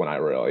 and that's when I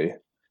really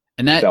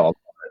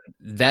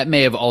that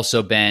may have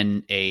also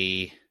been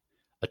a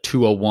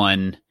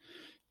 201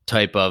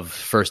 type of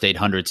first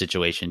 800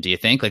 situation. Do you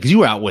think? Like, 'cause you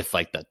were out with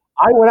like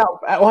I went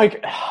out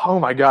like, oh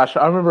my gosh,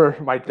 I remember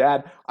my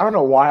dad. I don't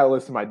know why I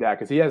listened to my dad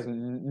because he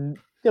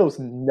knows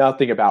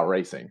nothing about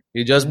racing.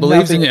 He just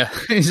believes in you.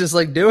 He's just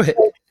like, do it.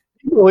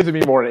 He believes in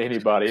me more than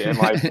anybody, and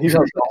like he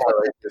knows all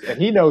races, and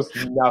he knows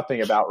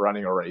nothing about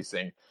running or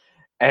racing.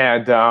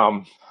 And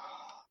I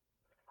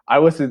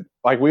listened,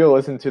 like we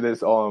listened to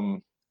this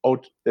trail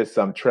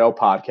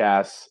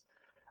podcast,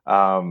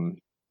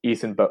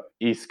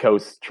 East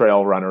Coast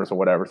Trail Runners or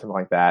whatever, something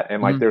like that.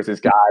 And like there's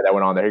this guy that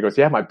went on there. He goes,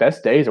 "Yeah, my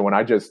best days are when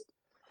I just,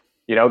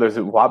 there's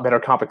a lot better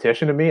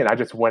competition to me, and I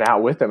just went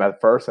out with them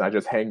at first, and I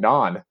just hanged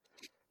on."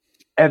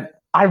 And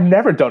I've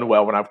never done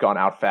well when I've gone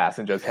out fast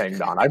and just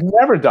hanged on. I've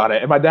never done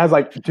it. And my dad's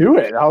like, "Do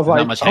it." And I was like,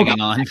 not much hanging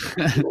on.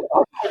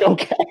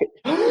 Okay.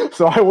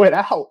 So I went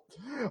out,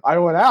 and I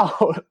went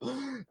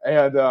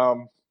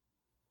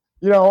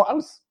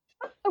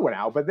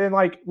out, but then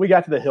like we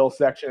got to the hill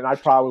section, and I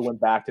probably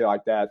went back to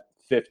like that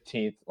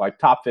 15th, like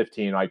top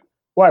 15, like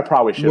where I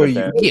probably should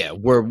have been. Yeah,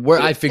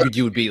 where I figured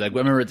you would be. Like, I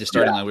remember at the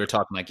starting line we were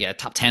talking like,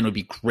 top 10 would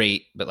be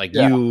great, but like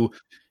you,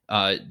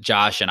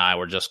 Josh, and I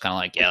were just kind of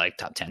like, like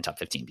top 10, top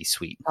 15 be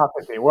sweet. Top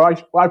 15. Well,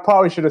 I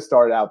probably should have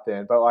started out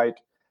then, but like,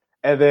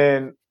 and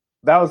then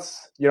that was,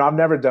 I've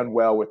never done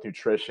well with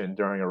nutrition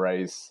during a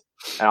race,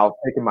 and I was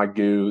taking my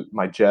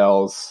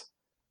gels.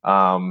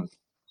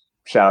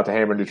 Shout out to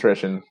Hammer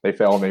Nutrition. They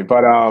failed me.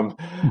 But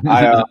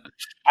I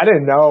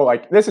didn't know,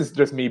 like, this is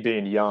just me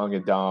being young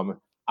and dumb.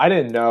 I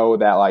didn't know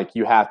that, like,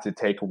 you have to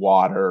take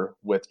water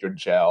with your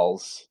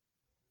gels,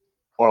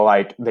 or,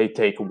 like, they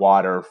take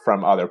water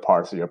from other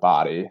parts of your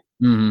body.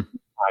 Mm-hmm.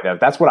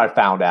 That's what I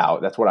found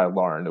out. That's what I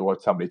learned,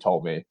 what somebody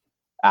told me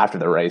after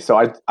the race.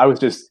 So I was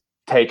just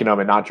taking them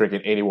and not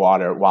drinking any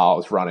water while I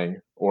was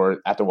running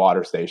or at the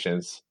water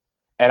stations.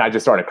 And I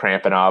just started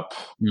cramping up.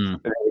 And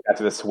then we got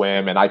to the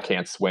swim, and I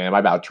can't swim. I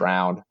about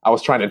drowned. I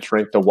was trying to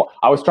drink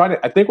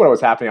I think what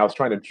was happening, I was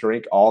trying to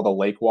drink all the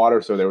lake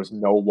water, so there was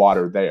no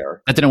water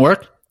there. That didn't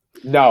work?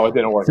 No, it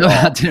didn't work. No,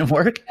 that didn't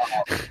work?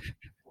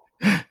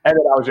 And then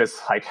I was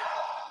just like...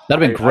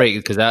 That'd have been great,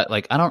 because that,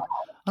 like, I don't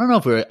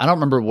know I don't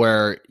remember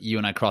where you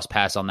and I crossed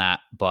paths on that,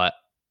 but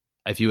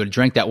if you would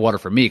drink that water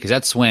for me, because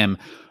that swim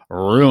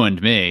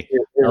ruined me.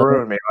 It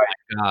ruined me.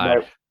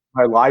 Like,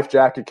 my life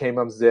jacket came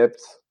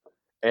unzipped.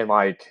 And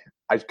like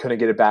I couldn't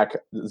get it back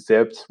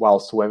zipped while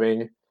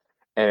swimming,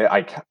 and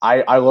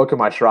I look at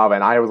my Strava,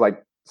 and I was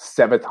like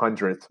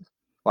 700th,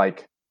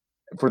 like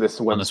for the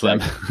swim. On the swim,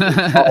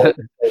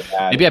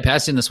 maybe I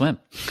passed in the swim.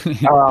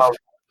 And I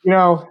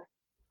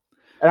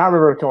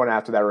remember going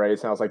after that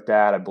race, and I was like,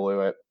 "Dad, I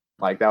blew it.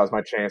 Like that was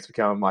my chance to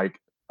become like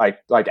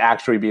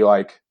actually be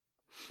like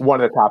one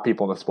of the top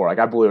people in the sport. Like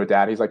I blew it,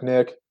 Dad." He's like,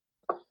 "Nick,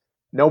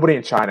 nobody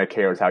in China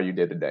cares how you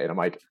did today," and I'm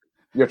like,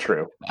 "You're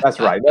true.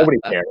 That's right. Nobody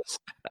cares.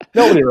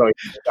 Nobody really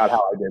cares about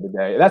how I did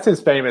today." That's his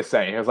famous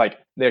saying. It was like,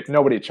 "Nick,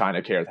 nobody in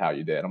China cares how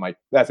you did." I'm like,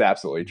 "That's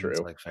absolutely true."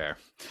 That's like fair.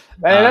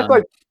 And that's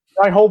like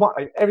I hold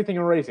everything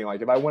in racing.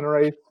 Like if I win a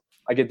race,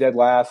 I get dead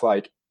last.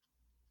 Like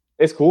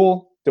it's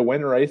cool to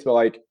win a race, but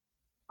like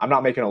I'm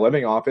not making a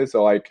living off it.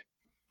 So like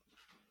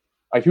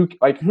who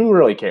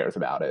really cares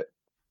about it?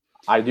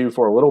 I do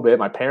for a little bit.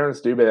 My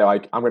parents do, but they're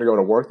like, I'm going to go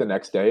to work the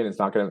next day, and it's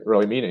not going to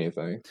really mean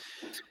anything.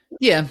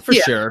 Yeah, for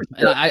sure.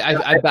 And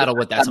I battle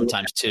with that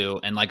sometimes too.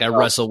 And like I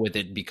wrestle with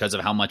it because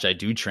of how much I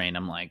do train.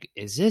 I'm like,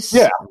 is this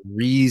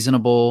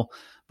reasonable?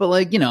 But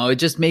like, it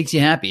just makes you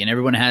happy. And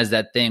everyone has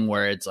that thing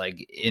where it's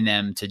like in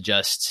them to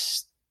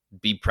just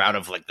be proud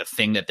of like the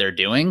thing that they're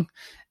doing.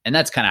 And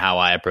that's kind of how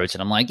I approach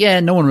it. I'm like,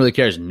 no one really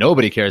cares.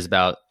 Nobody cares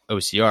about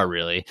OCR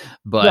really.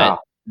 But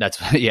that's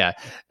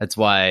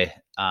why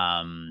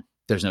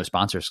there's no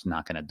sponsors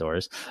knocking at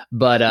doors.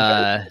 But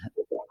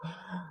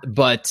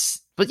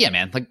yeah,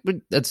 man, like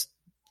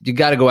you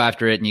got to go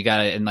after it,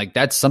 and like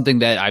that's something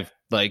that I've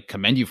like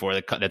commend you for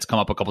that's come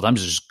up a couple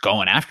times, is just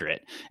going after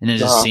it and then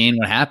just seeing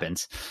what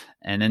happens,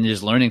 and then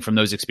just learning from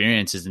those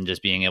experiences and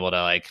just being able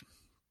to like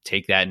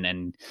take that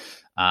and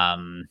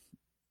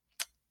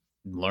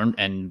learn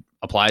and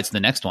apply it to the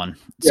next one.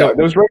 So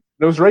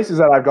those races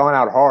that I've gone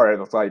out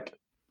hard, it's like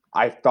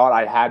I thought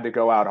I had to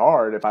go out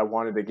hard if I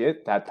wanted to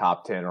get that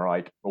top 10 or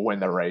like win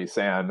the race,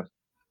 and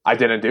I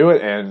didn't do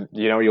it. And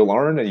you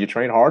learn and you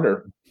train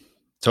harder.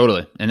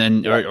 Totally. And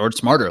then, or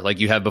smarter, like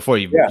you have before.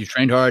 You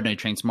trained hard, and you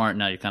trained smart.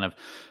 Now you're kind of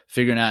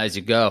figuring out as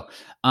you go.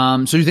 So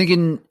are you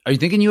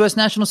thinking U.S.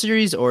 National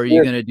Series, or are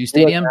you going to do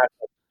stadium?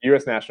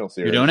 U.S. National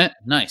Series. You're doing it?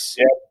 Nice.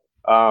 Yeah.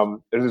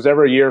 There's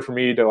ever a year for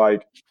me to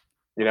like,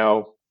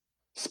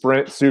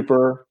 sprint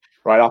super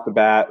right off the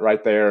bat,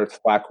 right there. It's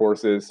flat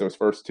courses, those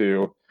first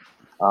two.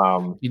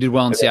 You did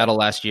well in Seattle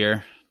last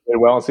year. Did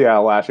well in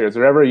Seattle last year. Is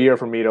there ever a year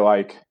for me to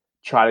like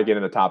try to get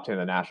in the top 10 of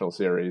the National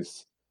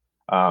Series?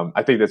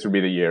 I think this would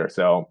be the year.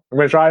 So I'm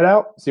going to try it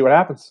out, see what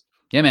happens.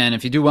 Yeah, man.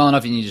 If you do well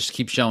enough and you just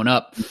keep showing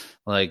up,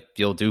 like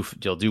you'll do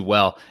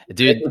well,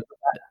 dude.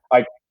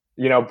 Like,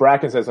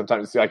 Bracken says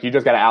sometimes, like, you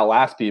just got to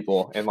outlast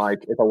people, and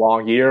like it's a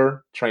long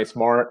year. Train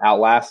smart,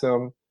 outlast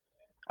them,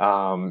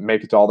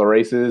 make it to all the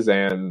races,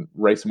 and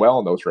race well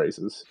in those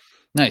races.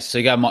 Nice. So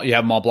you have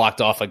them all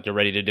blocked off, like you're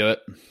ready to do it.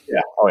 Yeah.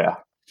 Oh yeah.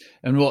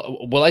 And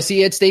will I see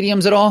you at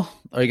stadiums at all?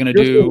 Are you going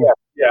to do?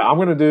 Yeah, I'm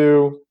going to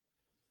do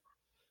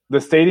the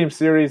stadium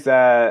series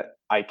that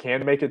I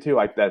can make it to,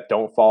 like that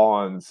don't fall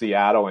on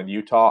Seattle and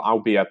Utah. I'll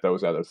be at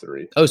those other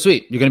three. Oh,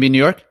 sweet. You're going to be in New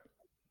York?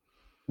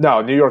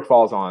 No, New York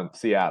falls on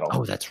Seattle.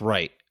 Oh, that's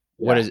right.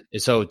 Yeah. What is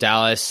it? So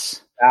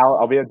Dallas?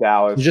 I'll be at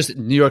Dallas. Just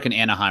New York and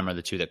Anaheim are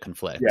the two that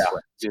conflict.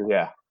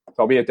 Yeah. So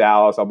I'll be at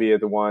Dallas. I'll be at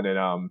the one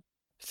in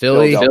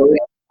Philly. And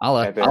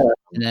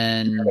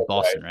then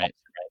Boston, right?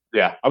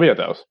 Yeah, I'll be at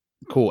those.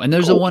 Cool. And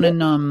there's a one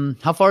in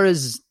how far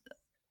is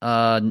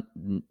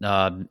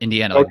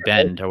Indiana, like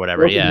Bend or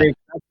whatever? Yeah,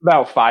 that's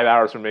about 5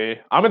 hours from me.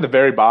 I'm at the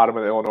very bottom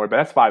of Illinois, but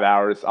that's 5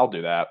 hours. I'll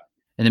do that.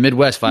 In the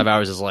Midwest, 5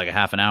 hours is like a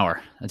half an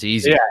hour. That's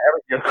easy. Yeah,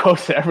 you're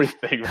close to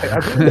everything.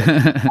 I'm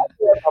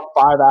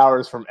 5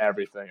 hours from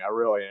everything. I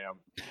really am.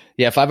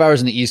 Yeah, 5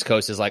 hours in the East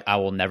Coast is like I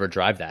will never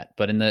drive that,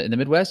 but in the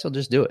Midwest, I'll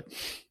just do it.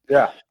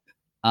 Yeah.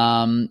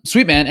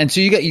 Sweet, man. And so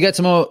you got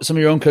some of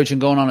your own coaching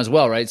going on as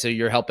well, right? So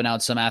you're helping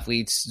out some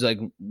athletes. Like,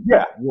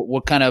 yeah.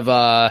 What kind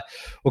of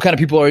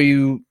people are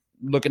you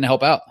looking to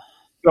help out?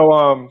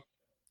 So,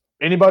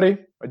 anybody,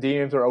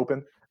 DMs are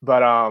open,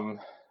 but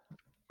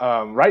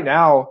right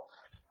now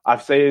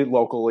I've stayed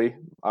locally.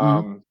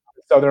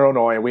 Southern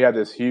Illinois, we have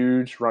this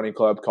huge running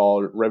club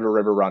called River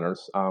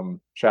Runners.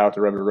 Shout out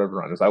to River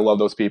Runners. I love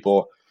those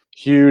people.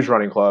 Huge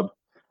running club.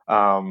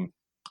 I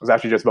was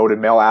actually just voted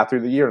male athlete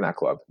of the year in that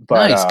club.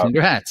 But, nice,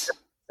 congrats.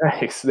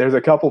 Thanks. There's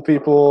a couple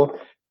people.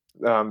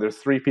 There's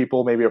 3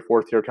 people, maybe a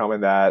 4th year coming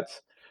that,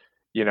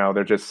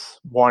 they're just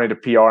wanting to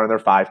PR in their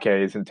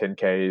 5Ks and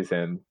 10Ks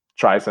and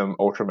try some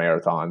ultra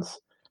marathons.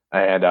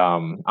 And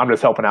I'm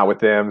just helping out with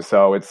them.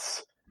 So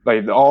it's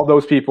like all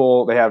those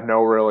people, they started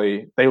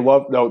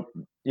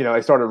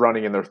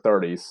running in their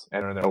 30s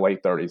and are in their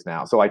late 30s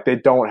now. So like they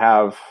don't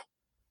have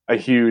a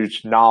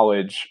huge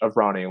knowledge of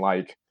running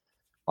like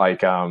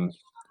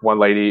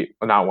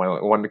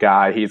one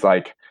guy, he's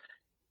like,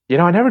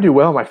 I never do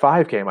well in my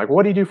 5K. I'm like,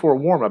 what do you do for a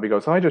warm up? He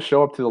goes, I just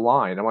show up to the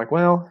line. I'm like,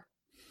 well,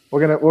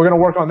 we're gonna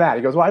work on that.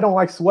 He goes, well, I don't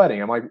like sweating.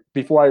 I'm like,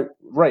 before I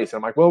race.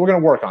 I'm like, well, we're gonna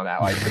work on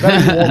that. Like,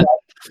 the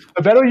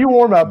better you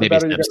warm up, the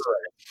better you're gonna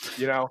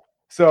race.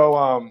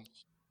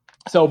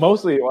 So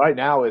mostly right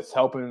now it's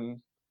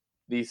helping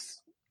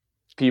these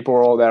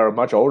people that are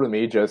much older than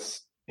me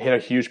just hit a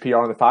huge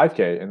PR in the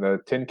 5K and the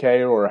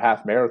 10K or a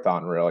half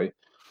marathon, really.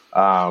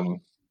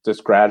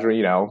 Just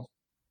gradually,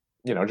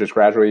 just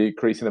gradually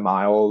increasing the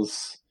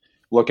miles,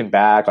 looking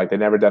back, like they've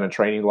never done a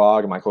training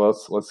log. I'm like, well,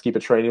 let's keep a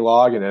training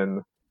log. And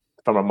then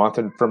from a month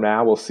from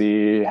now, we'll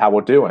see how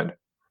we're doing.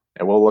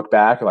 And we'll look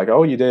back like,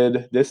 oh, you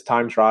did this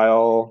time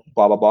trial,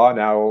 blah, blah, blah.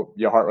 Now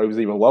your heart rate was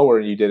even lower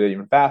and you did it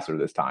even faster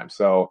this time.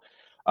 So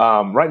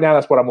right now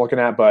that's what I'm looking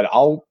at, but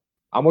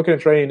I'm looking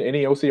to train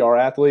any OCR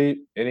athlete,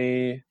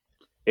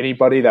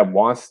 anybody that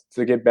wants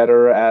to get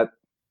better at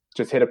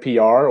just hit a PR,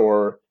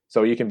 or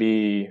so you can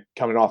be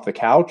coming off the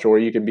couch, or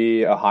you can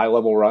be a high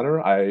level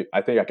runner. I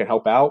think I can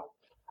help out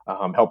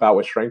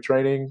with strength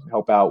training,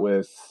 help out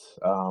with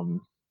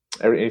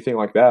anything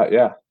like that.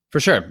 Yeah, for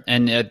sure.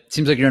 And it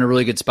seems like you're in a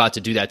really good spot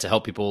to do that, to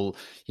help people,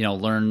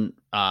 learn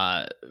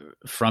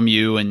from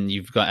you. And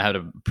you've had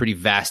a pretty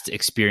vast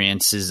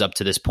experiences up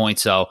to this point.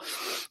 So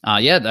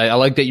I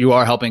like that you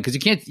are helping, because you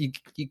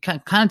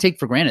kind of take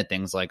for granted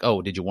things like,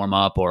 oh, did you warm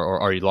up,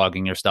 or are you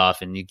logging your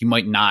stuff? And you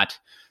might not.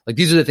 Like,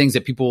 these are the things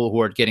that people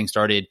who are getting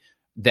started,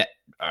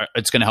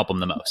 it's going to help them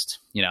the most,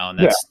 and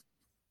that's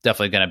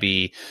definitely going to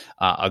be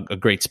a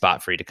great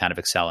spot for you to kind of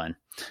excel in.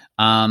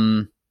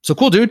 So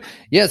cool, dude.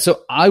 Yeah.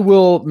 So I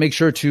will make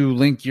sure to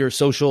link your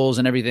socials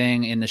and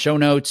everything in the show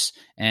notes,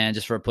 and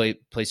just for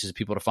places for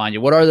people to find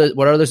you. What are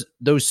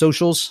those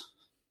socials?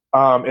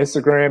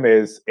 Instagram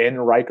is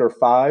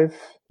nriker5.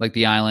 Like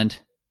the island.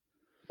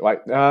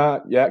 Like,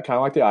 kind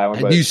of like the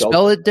island. Do you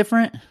spell it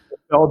different?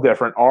 Spelled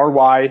different.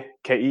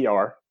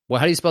 RYKER. Well,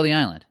 how do you spell the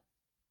island?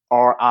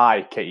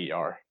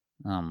 RIKER.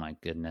 Oh my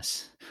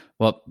goodness.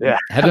 Well, yeah.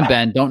 Haven't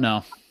been, don't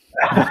know.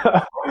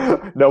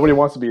 Nobody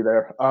wants to be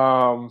there.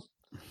 So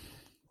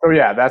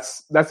yeah,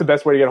 that's the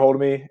best way to get a hold of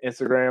me.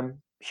 Instagram,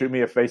 shoot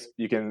me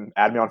you can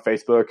add me on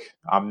Facebook.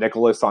 I'm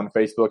Nicholas on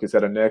Facebook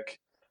instead of Nick.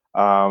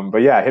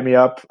 But yeah, hit me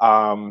up.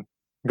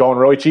 Going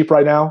really cheap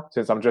right now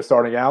since I'm just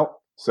starting out.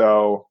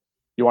 So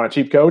you want a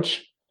cheap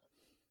coach?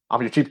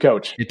 I'm your cheap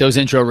coach. Get those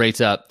intro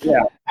rates up.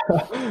 Yeah.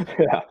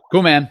 Yeah.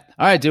 Cool, man.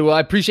 All right, dude. Well, I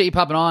appreciate you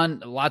popping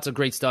on. Lots of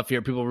great stuff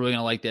here. People are really going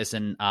to like this.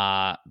 And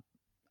I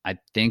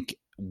think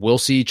we'll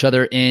see each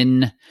other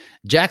in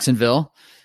Jacksonville